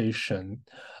multiplication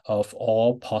of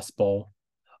all possible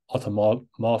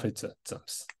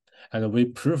automorphisms. And we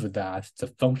prove that the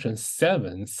function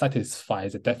 7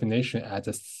 satisfies the definition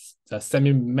as the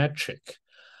semi-metric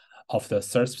of the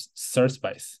search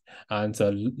space. And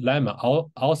the lemma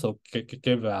also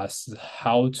give us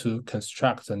how to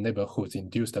construct the neighborhoods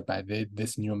induced by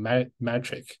this new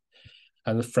metric.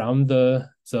 And from the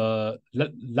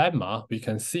lemma, we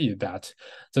can see that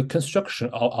the construction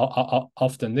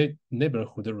of the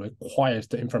neighborhood requires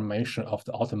the information of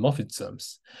the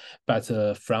automorphisms. But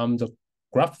from the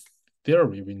graph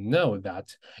theory, we know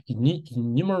that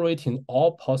enumerating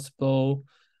all possible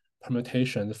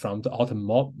permutations from the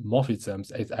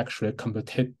automorphisms is actually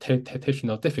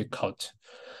computationally difficult.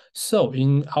 So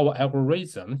in our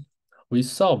algorithm, we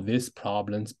solve these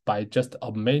problems by just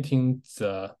omitting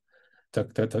the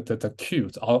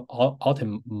cubes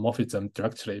automorphism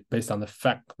directly based on the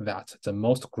fact that the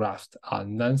most graphs are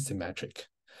non-symmetric.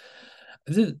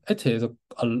 It is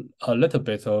a little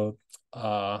bit of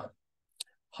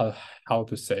how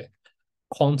to say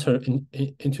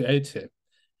counterintuitive.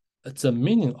 The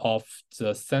meaning of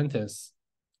the sentence,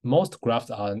 most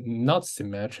graphs are not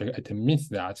symmetric, it means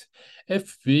that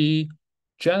if we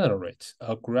generate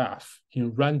a graph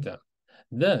in random,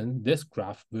 then this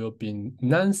graph will be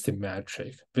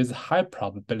non-symmetric with high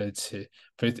probability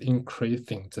with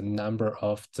increasing the number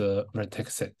of the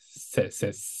vertices.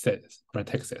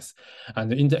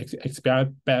 And in the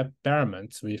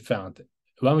experiments, we found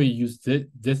when we use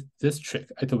this trick,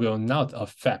 it will not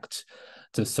affect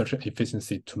the search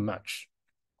efficiency too much.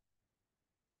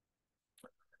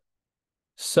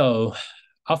 So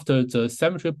after the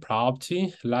symmetry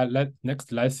property,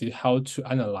 next let's see how to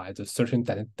analyze the searching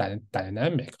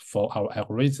dynamic for our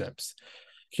algorithms.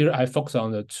 Here I focus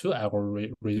on the two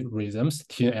algorithms,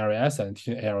 TNRS and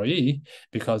TNRE,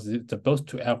 because both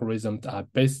two algorithms are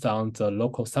based on the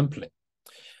local sampling.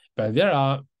 But there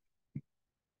are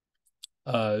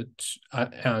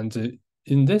and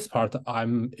in this part,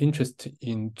 I'm interested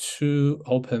in two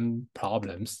open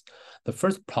problems. The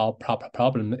first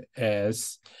problem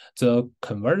is the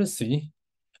convergency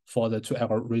for the two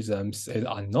algorithms is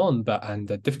unknown and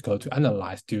difficult to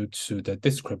analyze due to the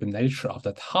discrete nature of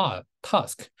the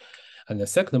task. And the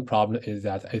second problem is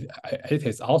that it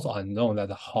is also unknown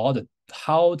that how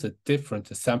the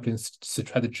different sampling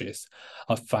strategies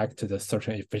affect the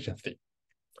searching efficiency.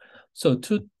 So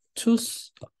to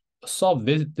solve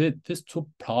these two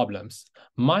problems,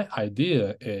 my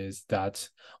idea is that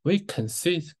we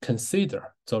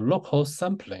consider the local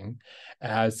sampling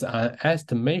as an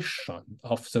estimation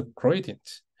of the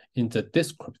gradient in the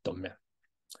discrete domain.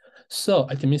 So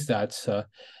it means that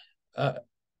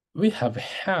we have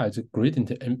had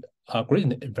gradient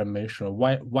information.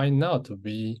 Why not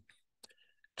we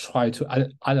try to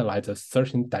analyze the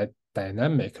searching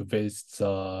dynamic with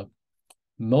the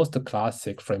most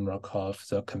classic framework of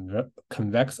the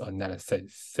convex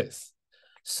analysis.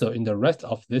 So in the rest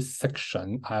of this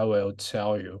section, I will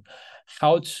tell you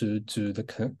how to do the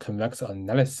convex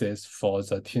analysis for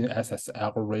the TNSS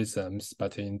algorithms,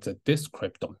 but in the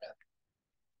discrete domain.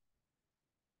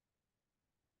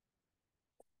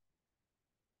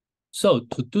 So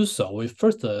to do so, we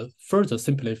further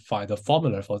simplify the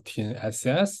formula for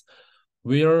TNSS,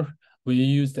 where we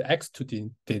use the X to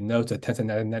denote the tensor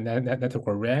network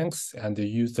ranks, and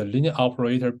use the linear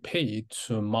operator P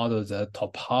to model the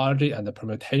topology and the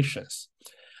permutations.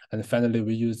 And finally,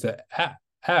 we use the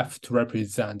F to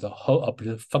represent the whole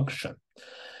objective function.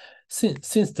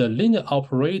 Since the linear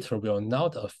operator will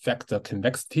not affect the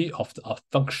convexity of the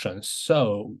function,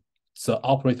 so the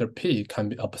operator P can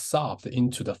be absorbed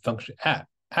into the function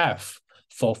F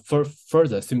for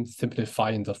further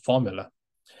simplifying the formula.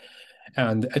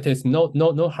 And it is no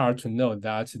hard to know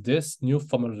that this new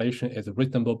formulation is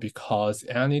reasonable because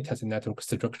any tensor network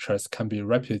structures can be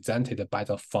represented by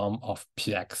the form of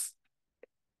Px.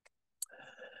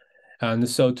 And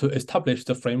so to establish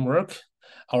the framework,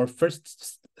 our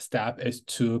first step is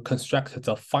to construct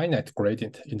the finite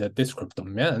gradient in the discrete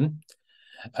domain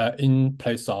in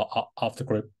place of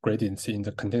the gradients in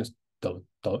the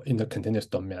continuous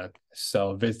domain.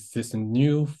 So with this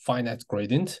new finite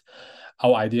gradient,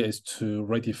 our idea is to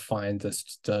redefine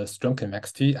the strong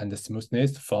convexity and the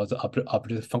smoothness for the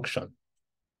objective function.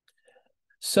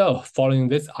 So following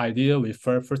this idea, we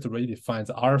first redefine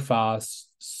the alpha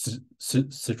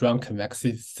strong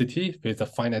convexity with a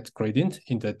finite gradient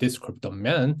in the discrete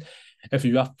domain. If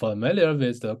you are familiar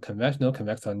with the conventional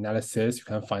convex analysis, you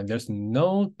can find there's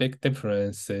no big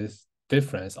difference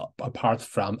apart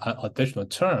from an additional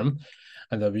term.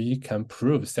 And we can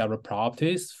prove several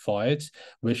properties for it,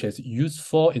 which is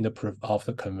useful in the proof of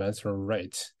the conventional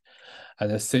rate.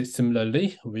 And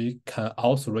similarly, we can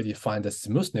also redefine the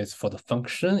smoothness for the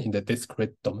function in the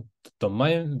discrete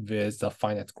domain with a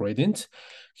finite gradient.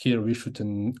 Here, we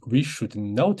should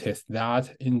notice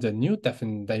that in the new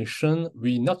definition,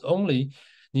 we not only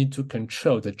need to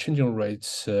control the changing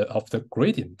rate of the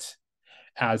gradient,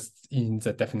 as in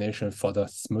the definition for the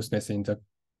smoothness in the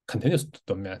continuous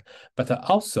domain, but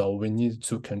also we need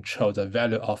to control the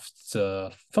value of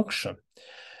the function,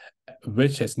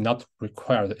 which is not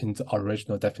required in the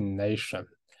original definition.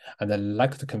 And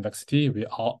like the convexity, we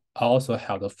also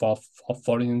have the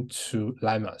following two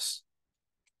lemmas.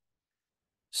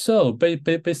 So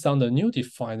based on the new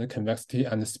defined convexity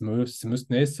and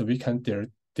smoothness, we can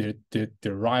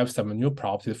derive some new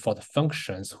properties for the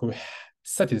functions who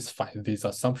satisfy these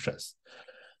assumptions.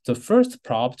 The first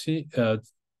property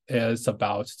is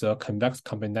about the convex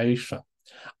combination.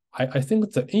 I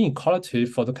think the inequality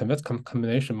for the convex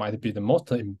combination might be the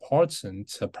most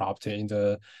important property in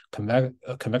the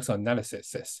convex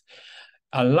analysis.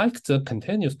 Unlike the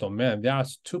continuous domain, there are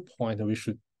 2 points we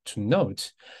should to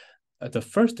note. The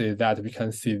first is that we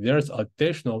can see there's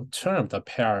additional terms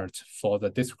appeared for the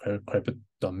discrete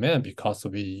domain because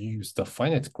we use the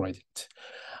finite gradient.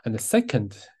 And the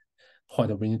second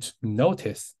point we need to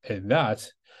notice is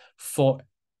that for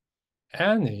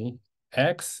any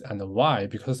x and y,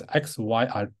 because x, y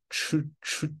are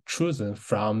chosen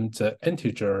from the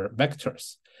integer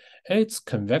vectors, its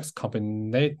convex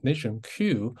combination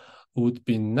Q would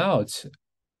be not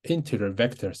integer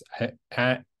vectors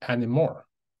anymore.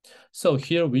 So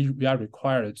here we are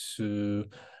required to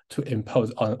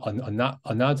impose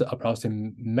another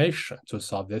approximation to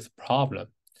solve this problem.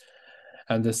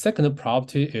 And the second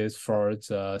property is for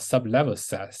the sublevel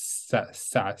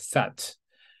set.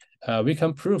 We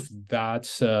can prove that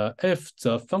if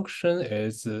the function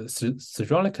is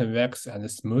strongly convex and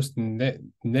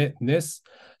smoothness,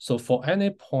 so for any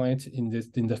point in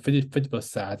the feasible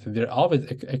set, there always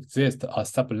exists a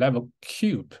sublevel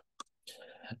cube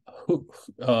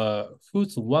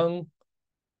whose one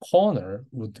corner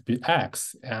would be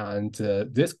x, and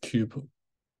this cube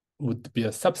would be a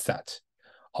subset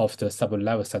of the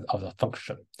sublevel set of the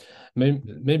function.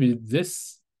 Maybe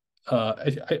this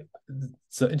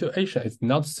the intuition is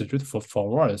not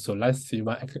straightforward. So let's see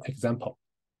one example.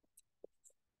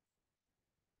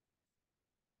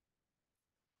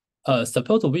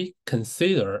 Suppose we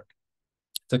consider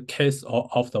the case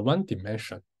of the one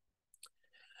dimension.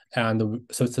 And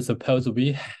so suppose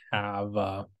we have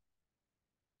an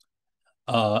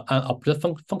object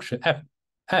function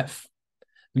f.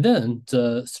 Then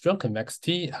the strong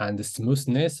convexity and the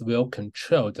smoothness will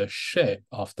control the shape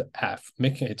of the f,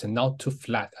 making it not too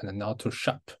flat and not too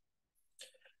sharp.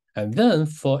 And then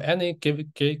for any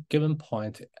given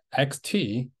point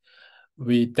xt,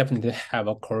 we definitely have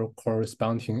a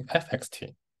corresponding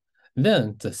fxt.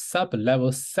 Then the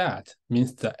sub-level set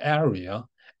means the area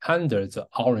under the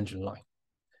orange line.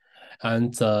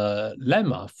 And the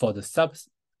lemma for the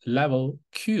sub-level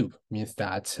cube means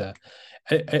that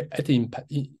it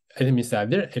means that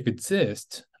there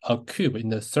exists a cube in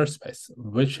the third space,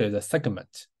 which is a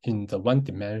segment in the one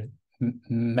dimension,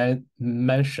 and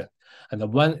the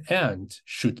one end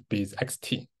should be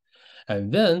xt.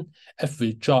 And then if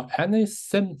we draw any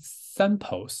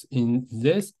samples in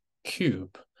this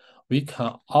cube, we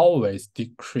can always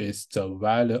decrease the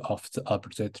value of the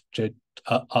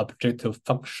objective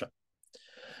function.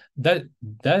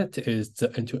 That is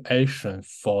the intuition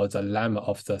for the lemma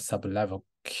of the sublevel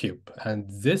cube. And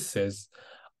this is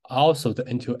also the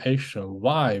intuition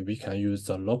why we can use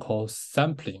the local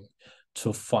sampling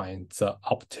to find the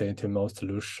optimal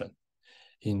solution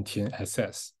in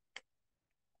TNSS.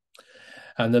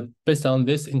 And based on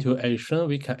this intuition,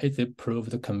 we can easily prove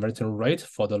the conversion rate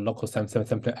for the local sampling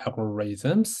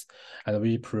algorithms. And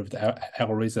we proved the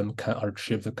algorithm can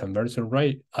achieve the conversion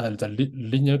rate, the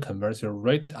linear conversion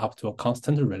rate up to a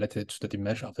constant related to the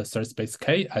dimension of the third space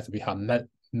K, as we have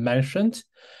mentioned.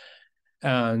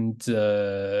 And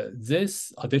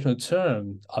this additional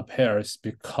term appears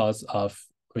because of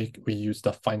we use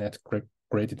the finite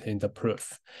gradient in the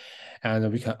proof.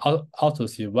 And we can also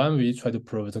see when we try to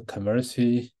prove the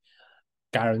conversion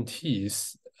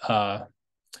guarantees,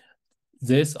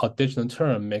 this additional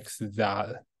term makes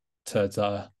that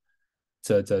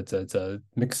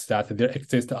makes that there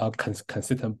exists a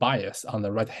consistent bias on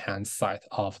the right-hand side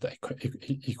of the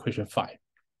equation 5.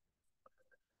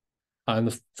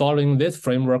 And following this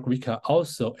framework, we can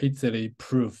also easily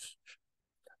prove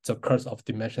the curse of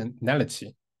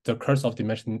dimensionality. The curse of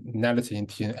dimensionality in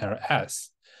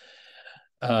TNRS.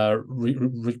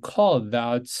 Recall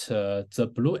that the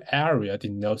blue area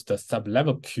denotes the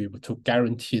sublevel cube to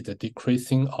guarantee the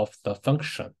decreasing of the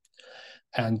function.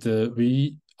 And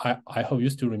I hope you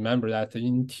still remember that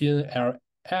in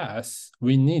TNRS,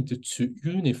 we need to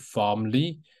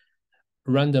uniformly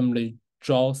randomly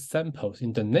draw samples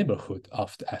in the neighborhood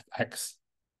of the fx,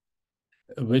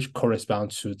 which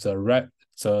corresponds to the red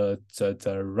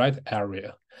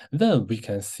area. Then we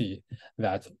can see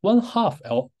that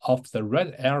 1/2 of the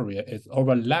red area is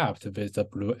overlapped with the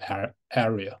blue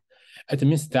area. It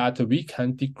means that we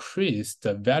can decrease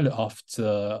the value of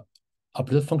the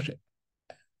objective function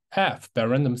f by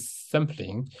random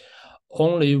sampling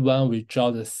only when we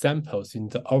draw the samples in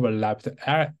the overlapped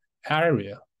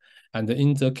area. And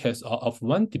in the case of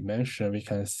one dimension, we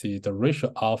can see the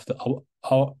ratio of the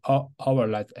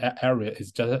overlapped area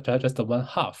is just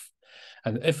 1/2.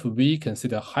 And if we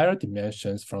consider higher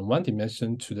dimensions from one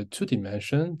dimension to the two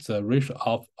dimensions, the ratio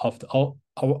of the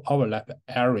overlap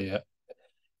area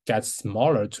gets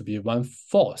smaller to be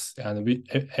 1/4. And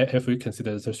if we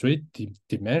consider the three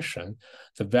dimension,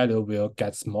 the value will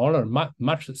get smaller,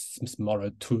 much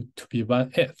smaller to be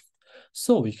 1/8.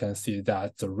 So we can see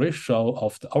that the ratio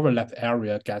of the overlap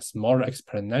area gets smaller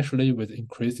exponentially with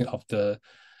increasing of the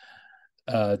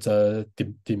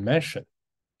dimension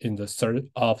in the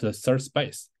third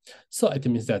space. So it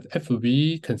means that if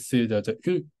we consider the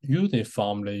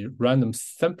uniformly random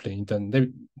sampling in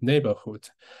the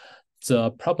neighborhood, the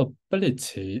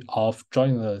probability of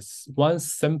drawing one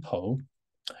sample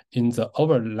in the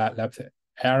overlapped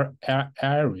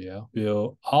area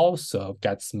will also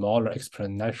get smaller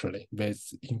exponentially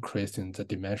with increasing the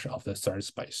dimension of the third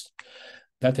space.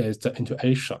 That is the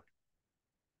intuition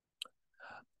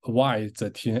why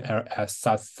the TNRS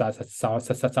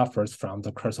suffers from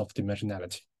the curse of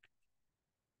dimensionality.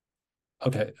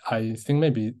 Okay, I think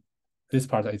maybe this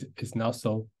part is not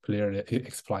so clearly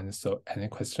explained. So any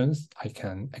questions, I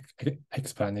can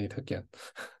explain it again.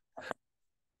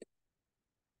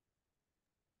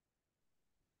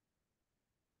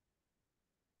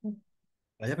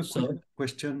 I have a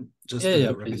question, just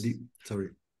rapidly. Please.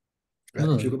 Sorry.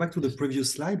 If you go back to the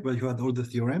previous slide where you had all the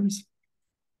theorems,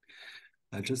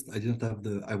 I didn't have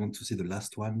I want to see the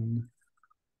last one.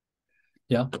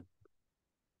 Yeah.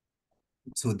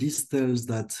 So this tells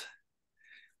that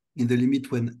in the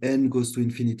limit when n goes to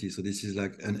infinity. So this is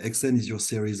like an xn is your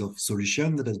series of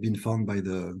solution that has been found by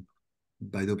the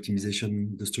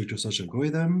optimization, the structure search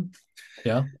algorithm.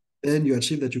 Yeah. And you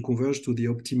achieve that you converge to the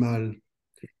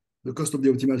cost of the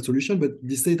optimal solution, but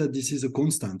they say that this is a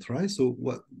constant, right? So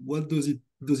what does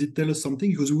it tell us something?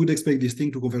 Because we would expect this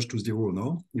thing to converge to zero,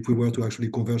 no? If we were to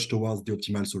actually converge towards the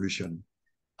optimal solution.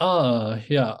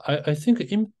 Yeah, I think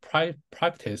in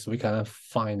practice we can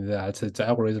find that the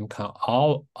algorithm can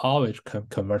always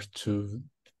converge to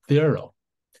zero.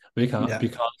 We can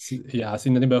because yes,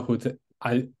 in the neighborhood,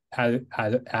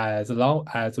 as long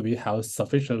as we have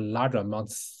sufficient large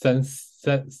amounts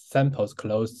samples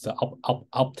close to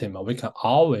optimal, we can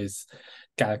always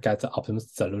get the optimal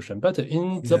solution. But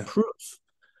in the proof,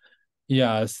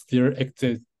 yes, there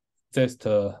exists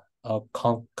a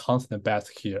constant bias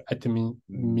here. It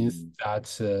means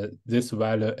that this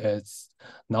value is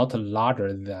not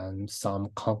larger than some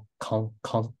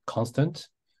constant.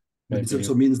 But it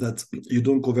also means that you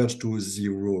don't converge to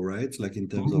zero, right? Like in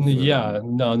terms of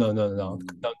no,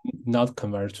 not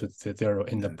converge to zero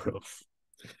in the proof.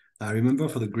 I remember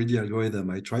for the greedy algorithm,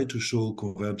 I tried to show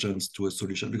convergence to a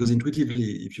solution because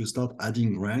intuitively, if you start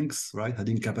adding ranks, right,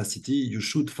 adding capacity, you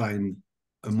should find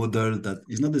a model that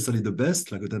is not necessarily the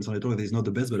best, like a tensor network that is not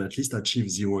the best, but at least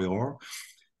achieves zero error.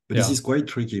 But this is quite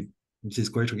tricky. This is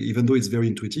quite tricky, even though it's very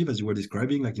intuitive, as you were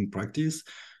describing, like in practice.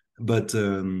 But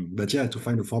yeah, to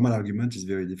find a formal argument is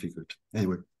very difficult.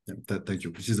 Anyway, thank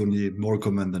you. This is only more a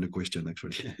comment than a question,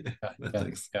 actually.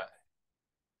 Thanks.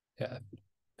 Yeah,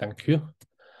 thank you.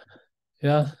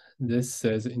 Yeah, this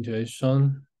is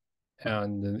intuition,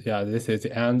 and yeah, this is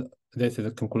the end. This is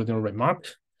the concluding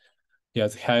remark.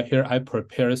 Yes, here I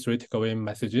prepare 3 takeaway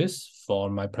messages for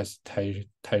my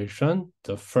presentation.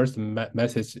 The first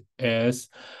message is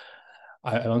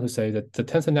I want to say that the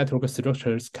tensor network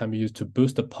structures can be used to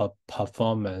boost the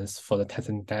performance for the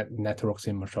tensor networks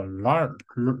in machine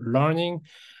learning,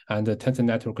 and the tensor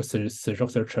network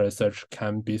structure search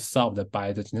can be solved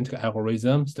by the genetic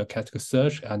algorithm, stochastic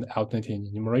search, and alternative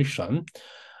enumeration.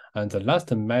 And the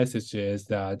last message is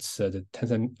that the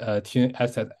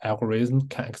TNRG algorithm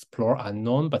can explore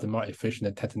unknown but more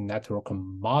efficient tensor network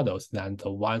models than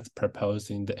the ones proposed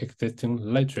in the existing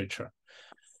literature.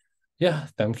 Yeah,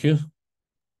 thank you.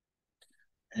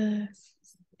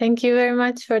 Thank you very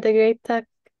much for the great talk.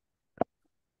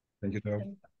 Thank you,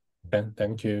 Tom.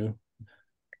 Thank you.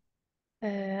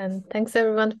 And thanks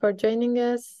everyone for joining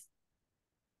us.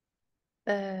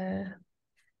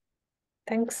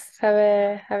 Thanks. Have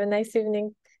a nice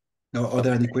evening. Now, are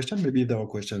there any questions? Maybe if there are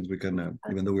questions, we can,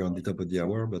 even though we're on the top of the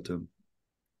hour, but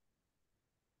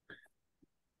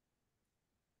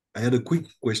I had a quick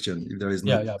question, if there is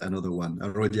not another one. I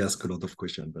already asked a lot of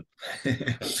questions, but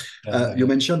you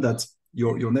mentioned that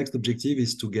your next objective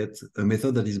is to get a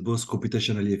method that is both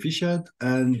computationally efficient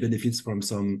and benefits from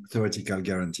some theoretical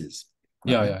guarantees.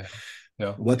 Right?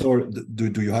 Yeah. What are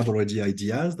do you have already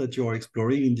ideas that you are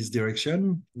exploring in this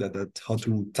direction? That how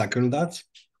to tackle that?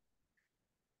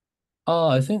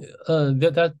 I think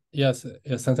yes,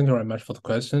 thank you very much for the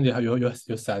question. Yeah, you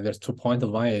said there's 2 points.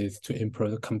 One is to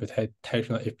improve the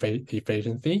computational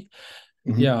efficiency.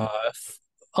 Yeah,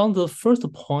 on the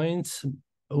first point,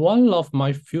 one of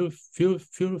my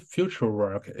future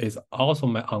work is also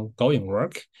my ongoing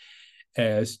work,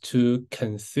 is to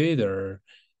consider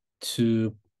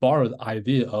to borrow the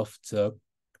idea of the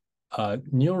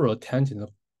neural tangent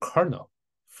kernel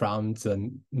from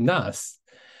the NAS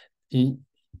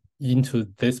into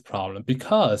this problem,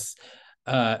 because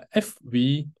if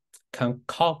we can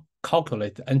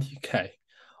calculate NTK,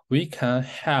 we can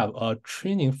have a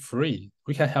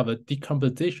we can have a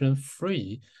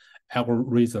decomposition-free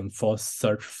algorithm for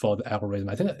search for the algorithm.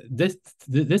 I think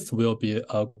this will be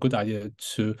a good idea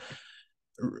to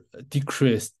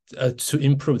improve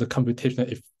the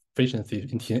computational efficiency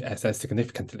in TNSS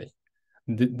significantly.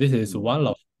 This is one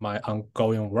of my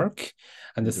ongoing work.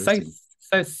 And the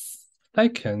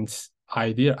second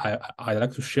idea I'd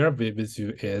like to share with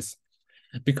you is,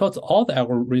 because all the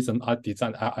algorithms are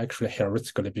designed are actually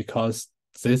heuristically, because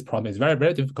this problem is very,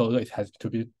 very difficult. It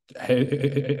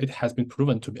has been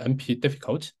proven to be NP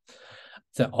difficult.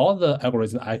 Then all the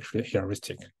algorithms are actually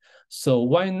heuristic. So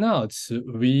why not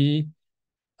we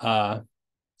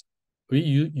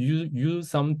use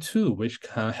some tool which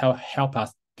can help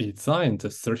us design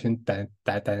the certain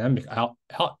dynamic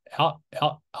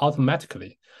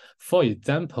automatically. For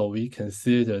example, we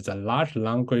consider the large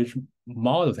language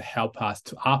models help us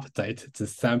to update the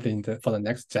sampling for the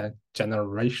next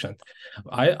generation.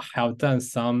 I have done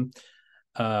some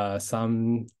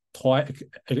toy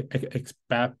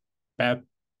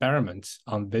experiments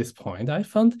on this point. I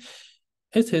found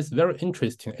it is very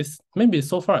interesting. It's maybe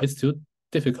so far it's still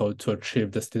difficult to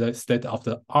achieve the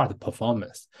state-of-the-art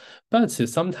performance, but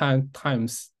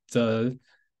sometimes the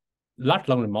large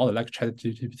language model like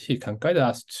ChatGPT can guide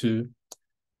us to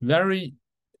very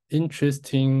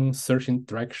interesting searching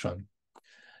direction.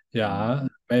 Yeah,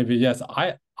 maybe yes.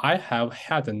 I have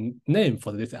had a name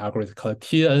for this algorithm called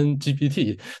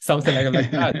TNGPT, something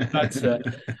like that. But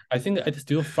I think it's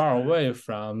still far away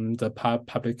from the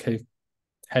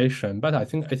publication. But I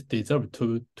think it deserves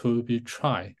to be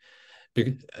tried.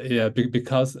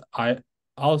 Because I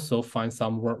also find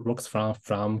some works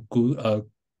from Google.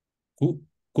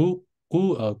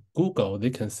 They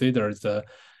consider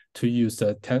to use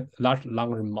the large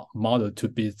language model to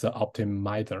be the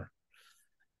optimizer.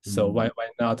 So why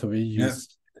not we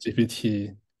use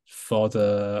GPT for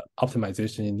the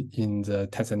optimization in the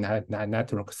tensor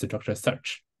network structure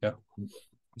search? Yeah,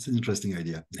 it's an interesting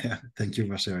idea. Yeah, thank you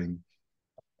for sharing.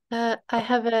 I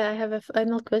have a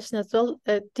final question as well.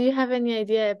 Do you have any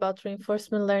idea about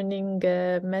reinforcement learning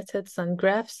methods and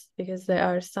graphs? Because there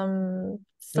are some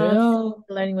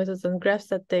learning methods and graphs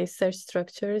that they search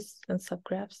structures and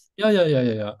subgraphs.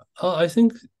 Yeah. I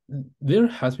think there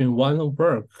has been one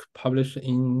work published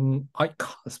in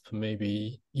ICASP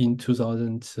maybe in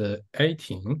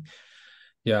 2018.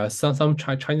 Yeah, some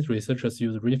Chinese researchers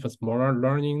use reinforcement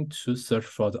learning to search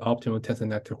for the optimal tensor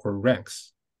network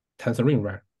ranks, tensor ring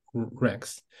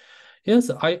ranks. Yes,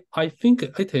 I think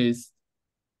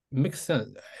makes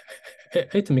sense.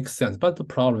 It makes sense, but the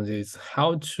problem is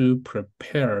how to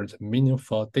prepare the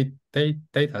meaningful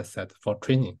data set for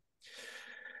training.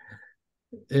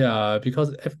 Yeah,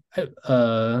 because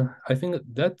I think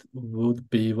that would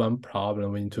be one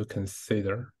problem we need to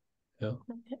consider. Yeah.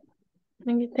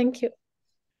 Okay. Thank you.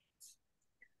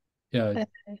 Yeah.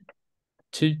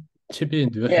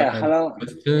 Chibin, do you have hello. I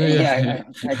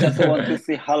just want to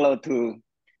say hello to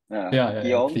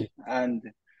Guillaume please.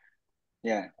 and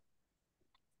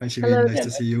Hi Chibin, nice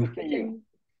to see you.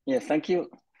 Yeah, thank you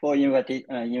for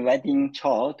inviting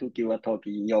Chao to give a talk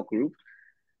in your group.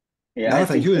 Yeah, no,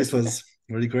 thank you. This was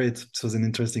really great. This was an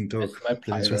interesting talk.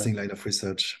 An interesting line of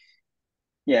research.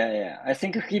 Yeah. I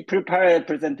think he prepared a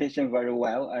presentation very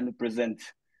well and present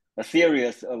a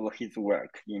series of his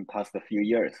work in past few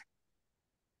years.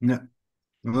 Yeah,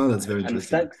 well, that's very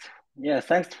interesting.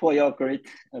 Thanks for your great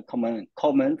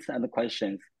comments and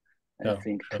questions. I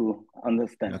think to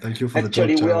understand. Yeah, thank you for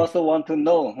Actually, the talk, we also want to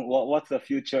know what's the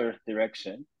future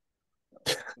direction,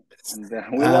 and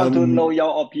we want to know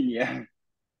your opinion.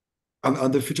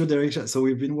 On the future direction, so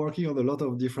we've been working on a lot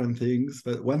of different things,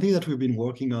 but one thing that we've been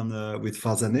working on with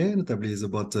Farzaneh, notably, is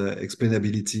about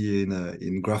explainability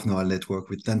in graph neural network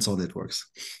with tensor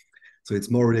networks. So it's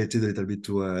more related a little bit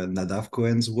to Nadav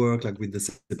Cohen's work, like with the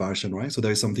separation, right? So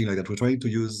there is something like that. We're trying to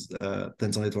use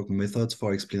tensor network methods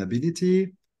for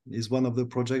explainability. Is one of the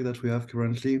projects that we have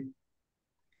currently.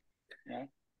 Yeah.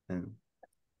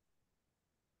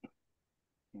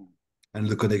 And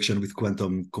the connection with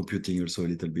quantum computing also a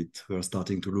little bit. We're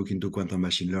starting to look into quantum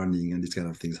machine learning and these kind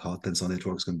of things, how tensor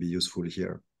networks can be useful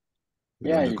here.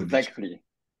 Yeah, exactly.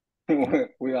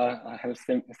 We have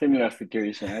similar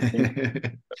situation. I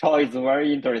think Chao is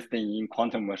very interested in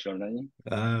quantum machine learning.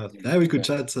 Yeah, we could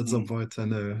chat at some point,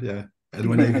 and and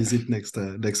when I visit next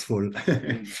fall.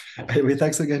 Anyway,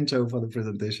 thanks again, Chao, for the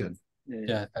presentation.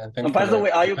 Yeah, and by the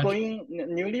way, are you going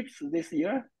New Lips this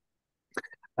year?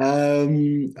 I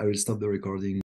will stop the recording.